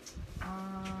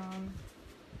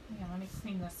 Yeah, let me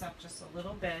clean this up just a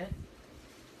little bit.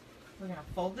 We're going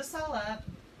to fold this all up.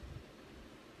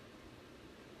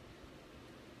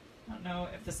 I don't know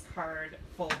if this card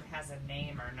fold has a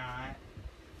name or not.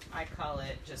 I call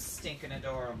it just stinking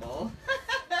adorable.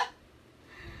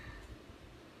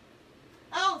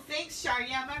 Oh, thanks, Shar.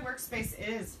 Yeah, my workspace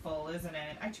is full, isn't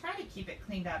it? I try to keep it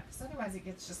cleaned up because otherwise it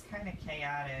gets just kind of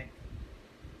chaotic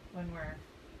when we're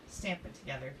stamping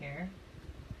together here.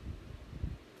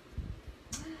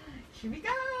 Here we go.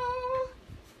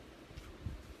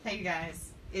 Hey, you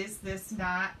guys, is this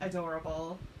not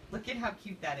adorable? Look at how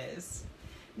cute that is.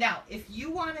 Now, if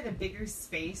you wanted a bigger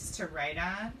space to write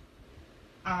on,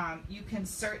 you can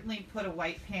certainly put a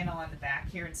white panel on the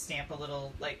back here and stamp a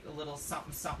little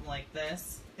something like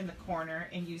this in the corner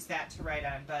and use that to write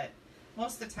on. But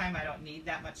most of the time I don't need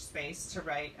that much space to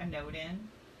write a note in.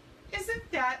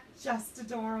 Isn't that just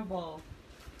adorable?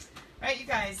 All right, you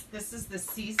guys, this is the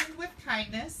Seasoned with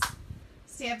Kindness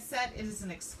stamp set. It is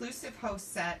an exclusive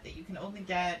host set that you can only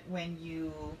get when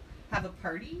you have a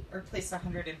party or place a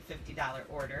 $150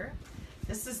 order.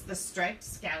 This is the Striped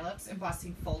Scallops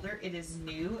embossing folder. It is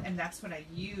new, and that's what I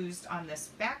used on this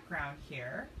background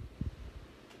here.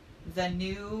 The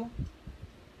new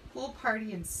Pool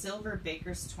Party in Silver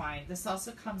Baker's Twine. This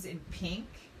also comes in pink.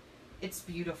 It's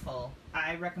beautiful.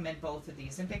 I recommend both of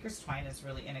these, and Baker's Twine is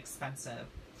really inexpensive.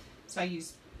 So I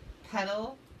used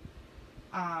Petal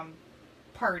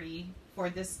Party for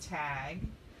this tag.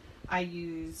 I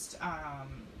used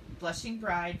Blushing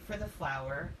Bride for the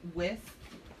flower with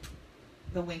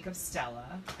the Wink of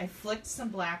Stella. I flicked some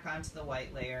black onto the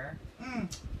white layer.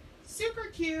 Super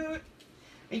cute.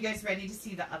 Are you guys ready to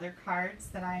see the other cards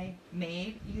that I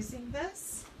made using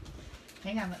this?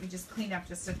 Hang on, let me just clean up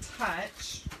just a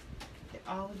touch. Get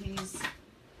all of these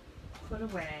put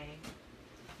away.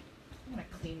 I'm going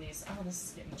to clean these. Oh, this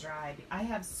is getting dry. I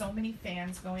have so many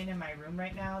fans going in my room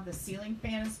right now. The ceiling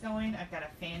fan is going. I've got a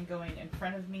fan going in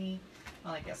front of me.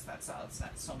 Well, I guess that's all. It's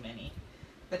not so many.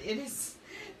 But it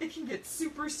can get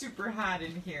super, super hot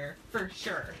in here, for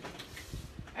sure.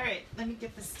 All right, let me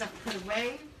get this stuff put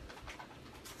away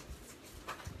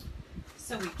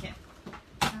so we can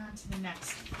on to the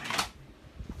next one.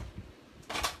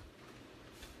 Put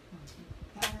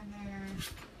that in there.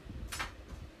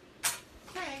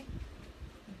 Okay, I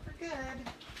think we're good.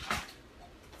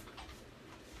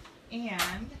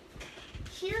 And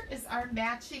here is our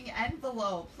matching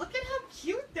envelope. Look at how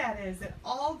cute that is. It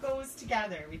all goes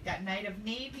together. We've got Night of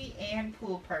Navy and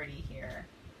Pool Party here.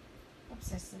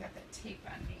 Oops, I still got that tape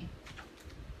on me.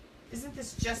 Isn't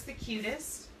this just the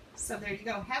cutest? So there you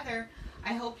go. Heather,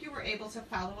 I hope you were able to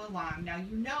follow along. Now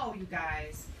you know, you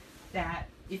guys, that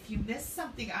if you miss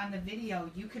something on the video,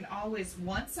 you can always,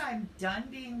 once I'm done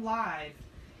being live,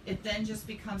 it then just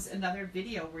becomes another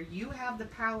video where you have the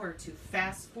power to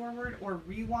fast forward or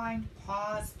rewind,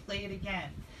 pause, play it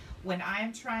again. When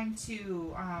I'm trying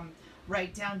to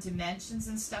write down dimensions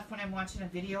and stuff when I'm watching a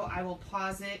video, I will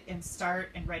pause it and start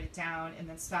and write it down and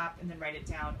then stop and then write it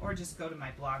down, or just go to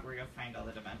my blog where you'll find all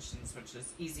the dimensions, which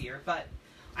is easier, but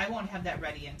I won't have that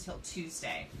ready until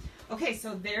Tuesday. Okay,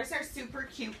 so there's our super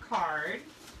cute card.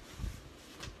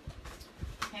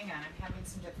 Hang on, I'm having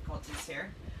some difficulties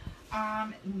here.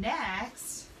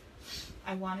 Next,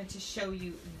 I wanted to show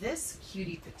you this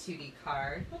cutie patootie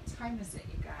card. What time is it,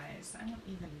 you guys? I don't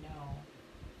even know.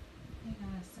 Hang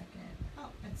on a second.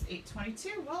 Oh, it's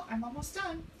 8:22. Well, I'm almost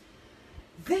done.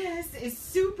 This is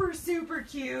super, super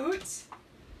cute.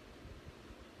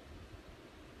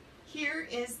 Here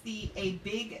is a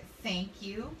big thank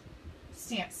you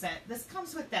stamp set. This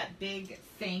comes with that big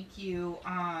thank you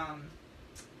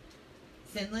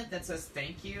Finlet that says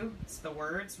thank you. It's the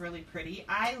words, really pretty.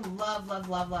 I love, love,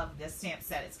 love, love this stamp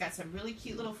set. It's got some really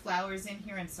cute little flowers in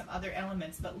here and some other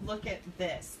elements, but look at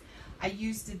this. I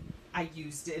used it.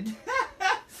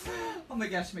 Oh my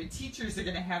gosh, my teachers are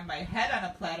going to have my head on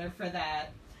a platter for that.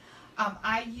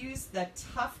 I used the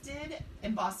tufted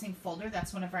embossing folder.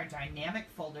 That's one of our dynamic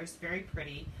folders. Very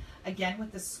pretty. Again,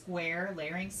 with the square,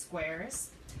 layering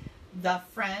squares. The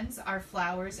Friends Are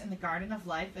Flowers in the Garden of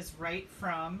Life is right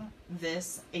from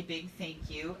this, a big thank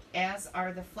you, as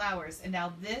are the flowers. And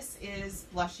now this is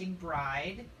Blushing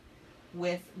Bride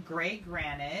with gray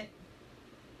granite.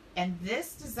 And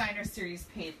this designer series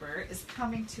paper is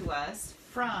coming to us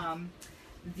from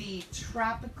the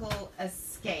Tropical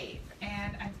Escape.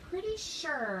 And I'm pretty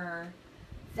sure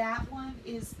that one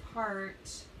is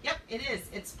part, yep, it is.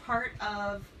 It's part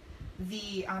of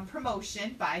the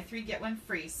promotion, buy 3 get 1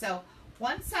 free. So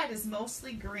One side is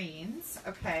mostly greens,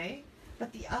 okay?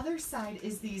 But the other side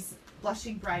is these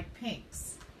Blushing Bride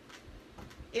pinks.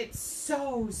 It's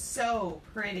so, so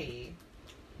pretty.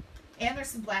 And there's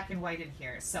some black and white in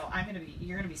here. So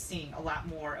you're gonna be seeing a lot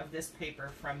more of this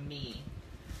paper from me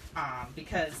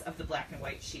because of the black and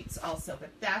white sheets also.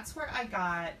 But that's where I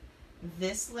got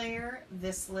this layer,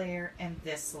 and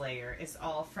this layer is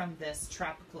all from this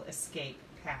Tropical Escape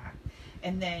pack.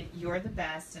 And then You're the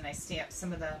Best, and I stamped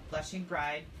some of the Blushing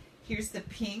Bride. Here's the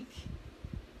pink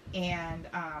and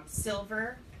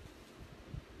silver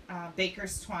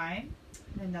Baker's Twine.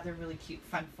 And another really cute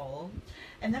fun fold.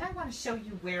 And then I want to show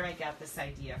you where I got this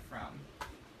idea from.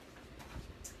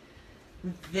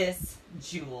 This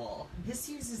jewel. This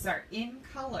uses our In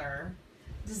Color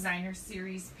Designer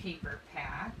Series paper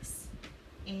packs.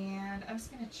 And I'm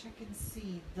just going to check and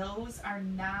see. Those are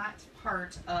not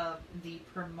part of the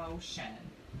promotion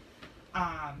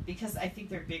because I think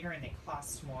they're bigger and they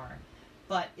cost more.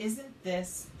 But isn't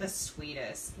this the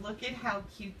sweetest? Look at how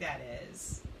cute that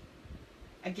is.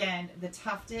 Again, the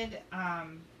tufted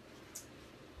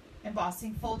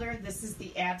embossing folder. This is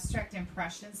the Abstract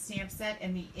Impressions stamp set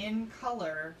and the In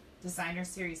Color Designer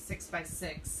Series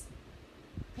 6x6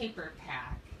 paper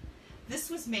pack. This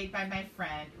was made by my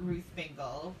friend Ruth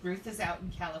Bingle. Ruth is out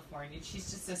in California. She's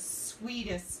just the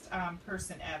sweetest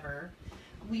person ever.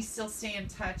 We still stay in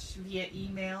touch via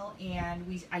email,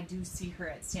 and I do see her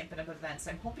at Stampin' Up events.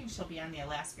 I'm hoping she'll be on the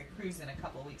Alaska cruise in a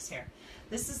couple weeks here.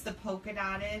 This is the polka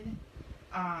dotted,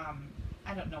 I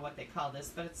don't know what they call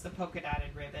this, but it's the polka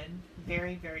dotted ribbon.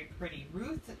 Very, very pretty.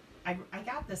 Ruth, I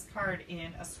got this card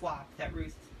in a swap that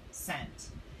Ruth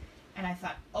sent. And I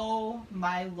thought, oh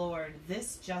my Lord,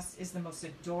 this just is the most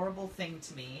adorable thing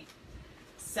to me.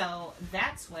 So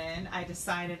that's when I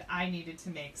decided I needed to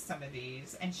make some of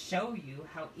these and show you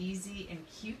how easy and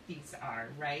cute these are,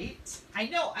 right? I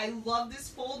know, I love this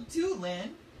fold too,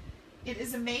 Lynn. It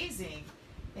is amazing.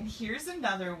 And here's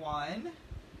another one.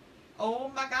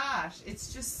 Oh my gosh,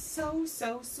 it's just so,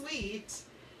 so sweet.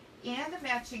 And a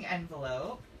matching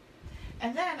envelope.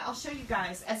 And then I'll show you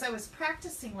guys, as I was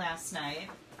practicing last night,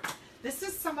 this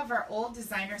is some of our old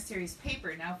Designer Series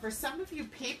paper. Now, for some of you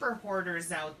paper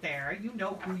hoarders out there, you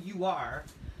know who you are.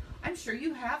 I'm sure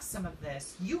you have some of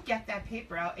this. You get that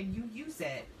paper out and you use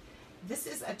it. This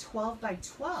is a 12 by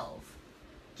 12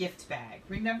 gift bag.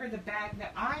 Remember, the bag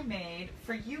that I made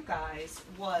for you guys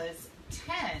was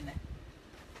 10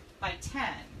 by 10.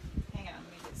 Hang on,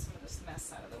 let me get some of this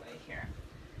mess out of the way here.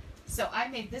 So I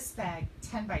made this bag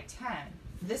 10 by 10.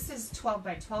 This is 12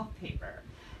 by 12 paper.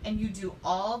 And you do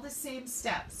all the same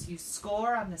steps. You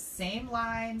score on the same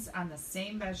lines, on the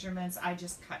same measurements. I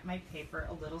just cut my paper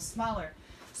a little smaller.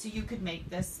 So you could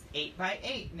make this 8 by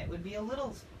 8, and it would be a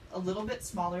little bit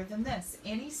smaller than this.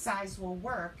 Any size will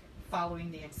work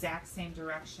following the exact same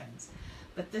directions.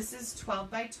 But this is 12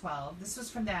 by 12. This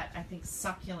was from that, I think,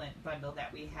 succulent bundle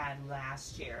that we had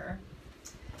last year.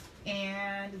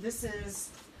 And this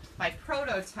is my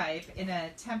prototype in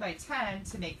a 10 by 10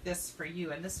 to make this for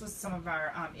you. And this was some of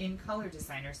our In Color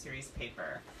Designer Series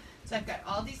paper. So I've got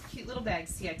all these cute little bags.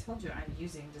 See, I told you I'm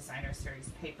using Designer Series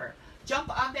paper. Jump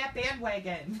on that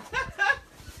bandwagon.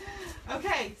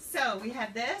 Okay, so we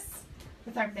have this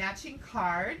with our matching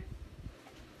card.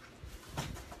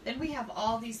 Then we have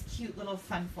all these cute little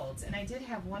fun folds. And I did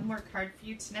have one more card for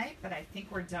you tonight, but I think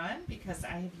we're done because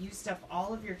I have used up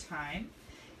all of your time.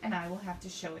 And I will have to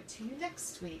show it to you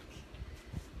next week.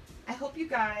 I hope you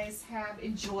guys have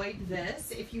enjoyed this.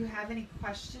 If you have any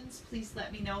questions, please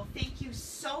let me know. Thank you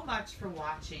so much for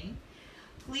watching.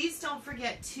 Please don't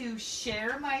forget to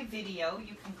share my video.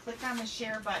 You can click on the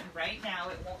share button right now.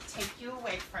 It won't take you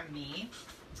away from me.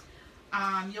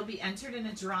 You'll be entered in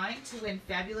a drawing to win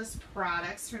fabulous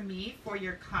products from me for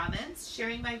your comments,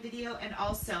 sharing my video, and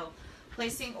also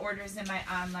placing orders in my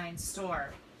online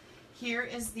store. Here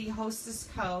is the hostess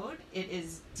code. It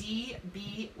is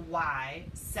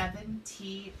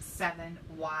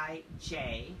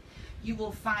DBY7T7YJ. You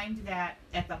will find that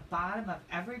at the bottom of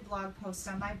every blog post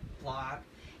on my blog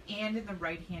and in the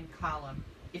right-hand column.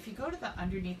 If you go to the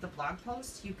underneath the blog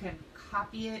post, you can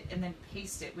copy it and then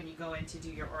paste it when you go in to do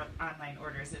your online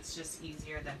orders. It's just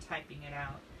easier than typing it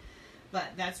out.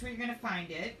 But that's where you're going to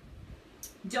find it.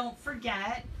 Don't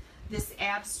forget, this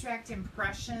Abstract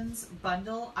Impressions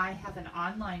bundle, I have an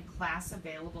online class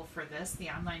available for this. The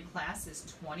online class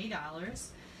is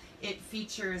 $20. It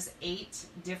features 8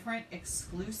 different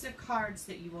exclusive cards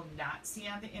that you will not see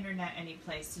on the internet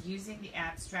anyplace using the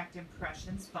Abstract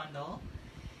Impressions bundle,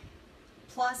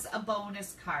 plus a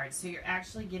bonus card. So you're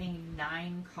actually getting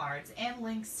 9 cards and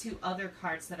links to other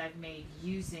cards that I've made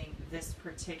using this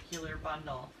particular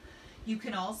bundle. You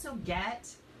can also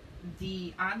get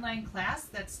the online class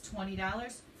that's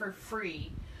 $20 for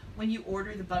free when you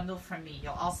order the bundle from me.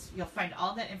 You'll find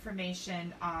all that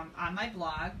information on my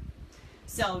blog.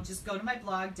 So just go to my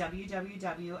blog,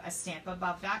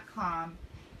 www.astampabove.com,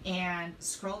 and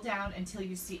scroll down until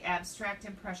you see Abstract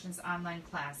Impressions Online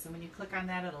Class. And when you click on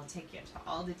that, it'll take you to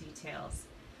all the details.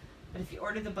 But if you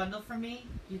order the bundle from me,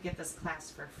 you get this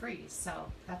class for free. So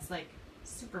that's like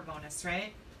super bonus,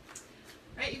 right?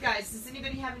 All right, you guys, does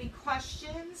anybody have any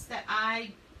questions that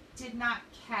I did not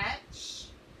catch?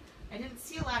 I didn't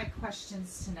see a lot of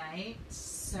questions tonight,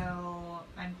 so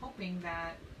I'm hoping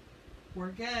that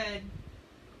we're good.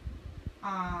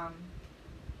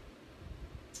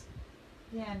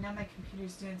 Yeah, now my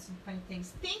computer's doing some funny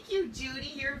things. Thank you,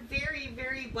 Judy. You're very,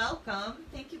 very welcome.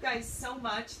 Thank you guys so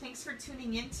much. Thanks for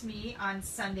tuning in to me on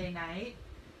Sunday night.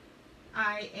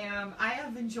 I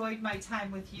have enjoyed my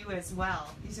time with you as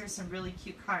well. These are some really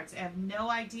cute cards. I have no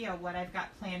idea what I've got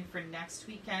planned for next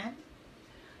weekend,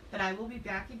 but I will be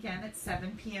back again at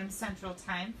 7 p.m. Central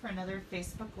Time for another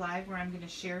Facebook Live where I'm going to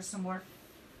share some more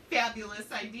fabulous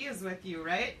ideas with you,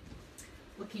 right?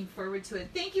 Looking forward to it.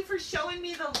 Thank you for showing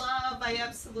me the love. I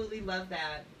absolutely love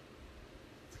that.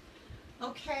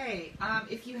 Okay,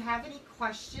 if you have any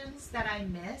questions that I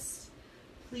missed,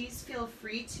 please feel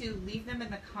free to leave them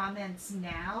in the comments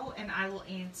now, and I will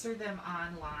answer them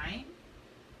online.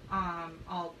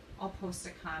 I'll post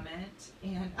a comment.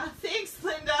 And thanks,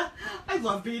 Linda. I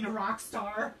love being a rock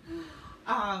star.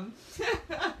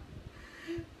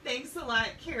 Thanks a lot,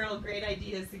 Carol. Great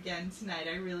ideas again tonight.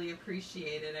 I really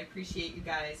appreciate it. I appreciate you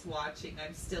guys watching.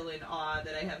 I'm still in awe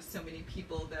that I have so many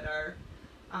people that are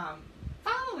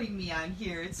following me on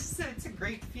here. It's a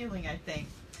great feeling, I think.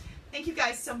 Thank you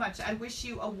guys so much. I wish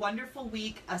you a wonderful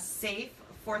week, a safe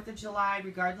 4th of July,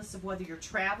 regardless of whether you're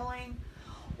traveling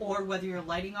or whether you're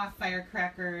lighting off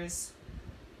firecrackers.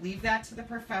 Leave that to the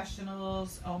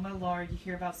professionals. Oh my Lord, you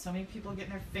hear about so many people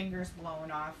getting their fingers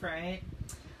blown off, right?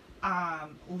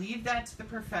 Leave that to the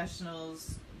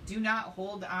professionals. Do not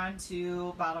hold on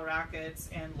to bottle rockets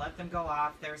and let them go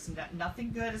off. There's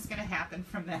nothing good is going to happen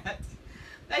from that.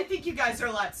 I think you guys are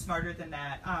a lot smarter than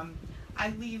that. I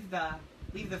leave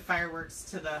the fireworks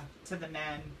to the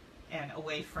men and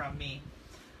away from me.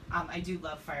 I do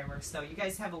love fireworks though. You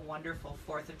guys have a wonderful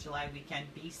 4th of July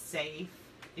weekend. Be safe.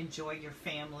 Enjoy your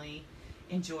family.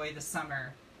 Enjoy the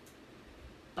summer.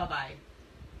 Bye-bye.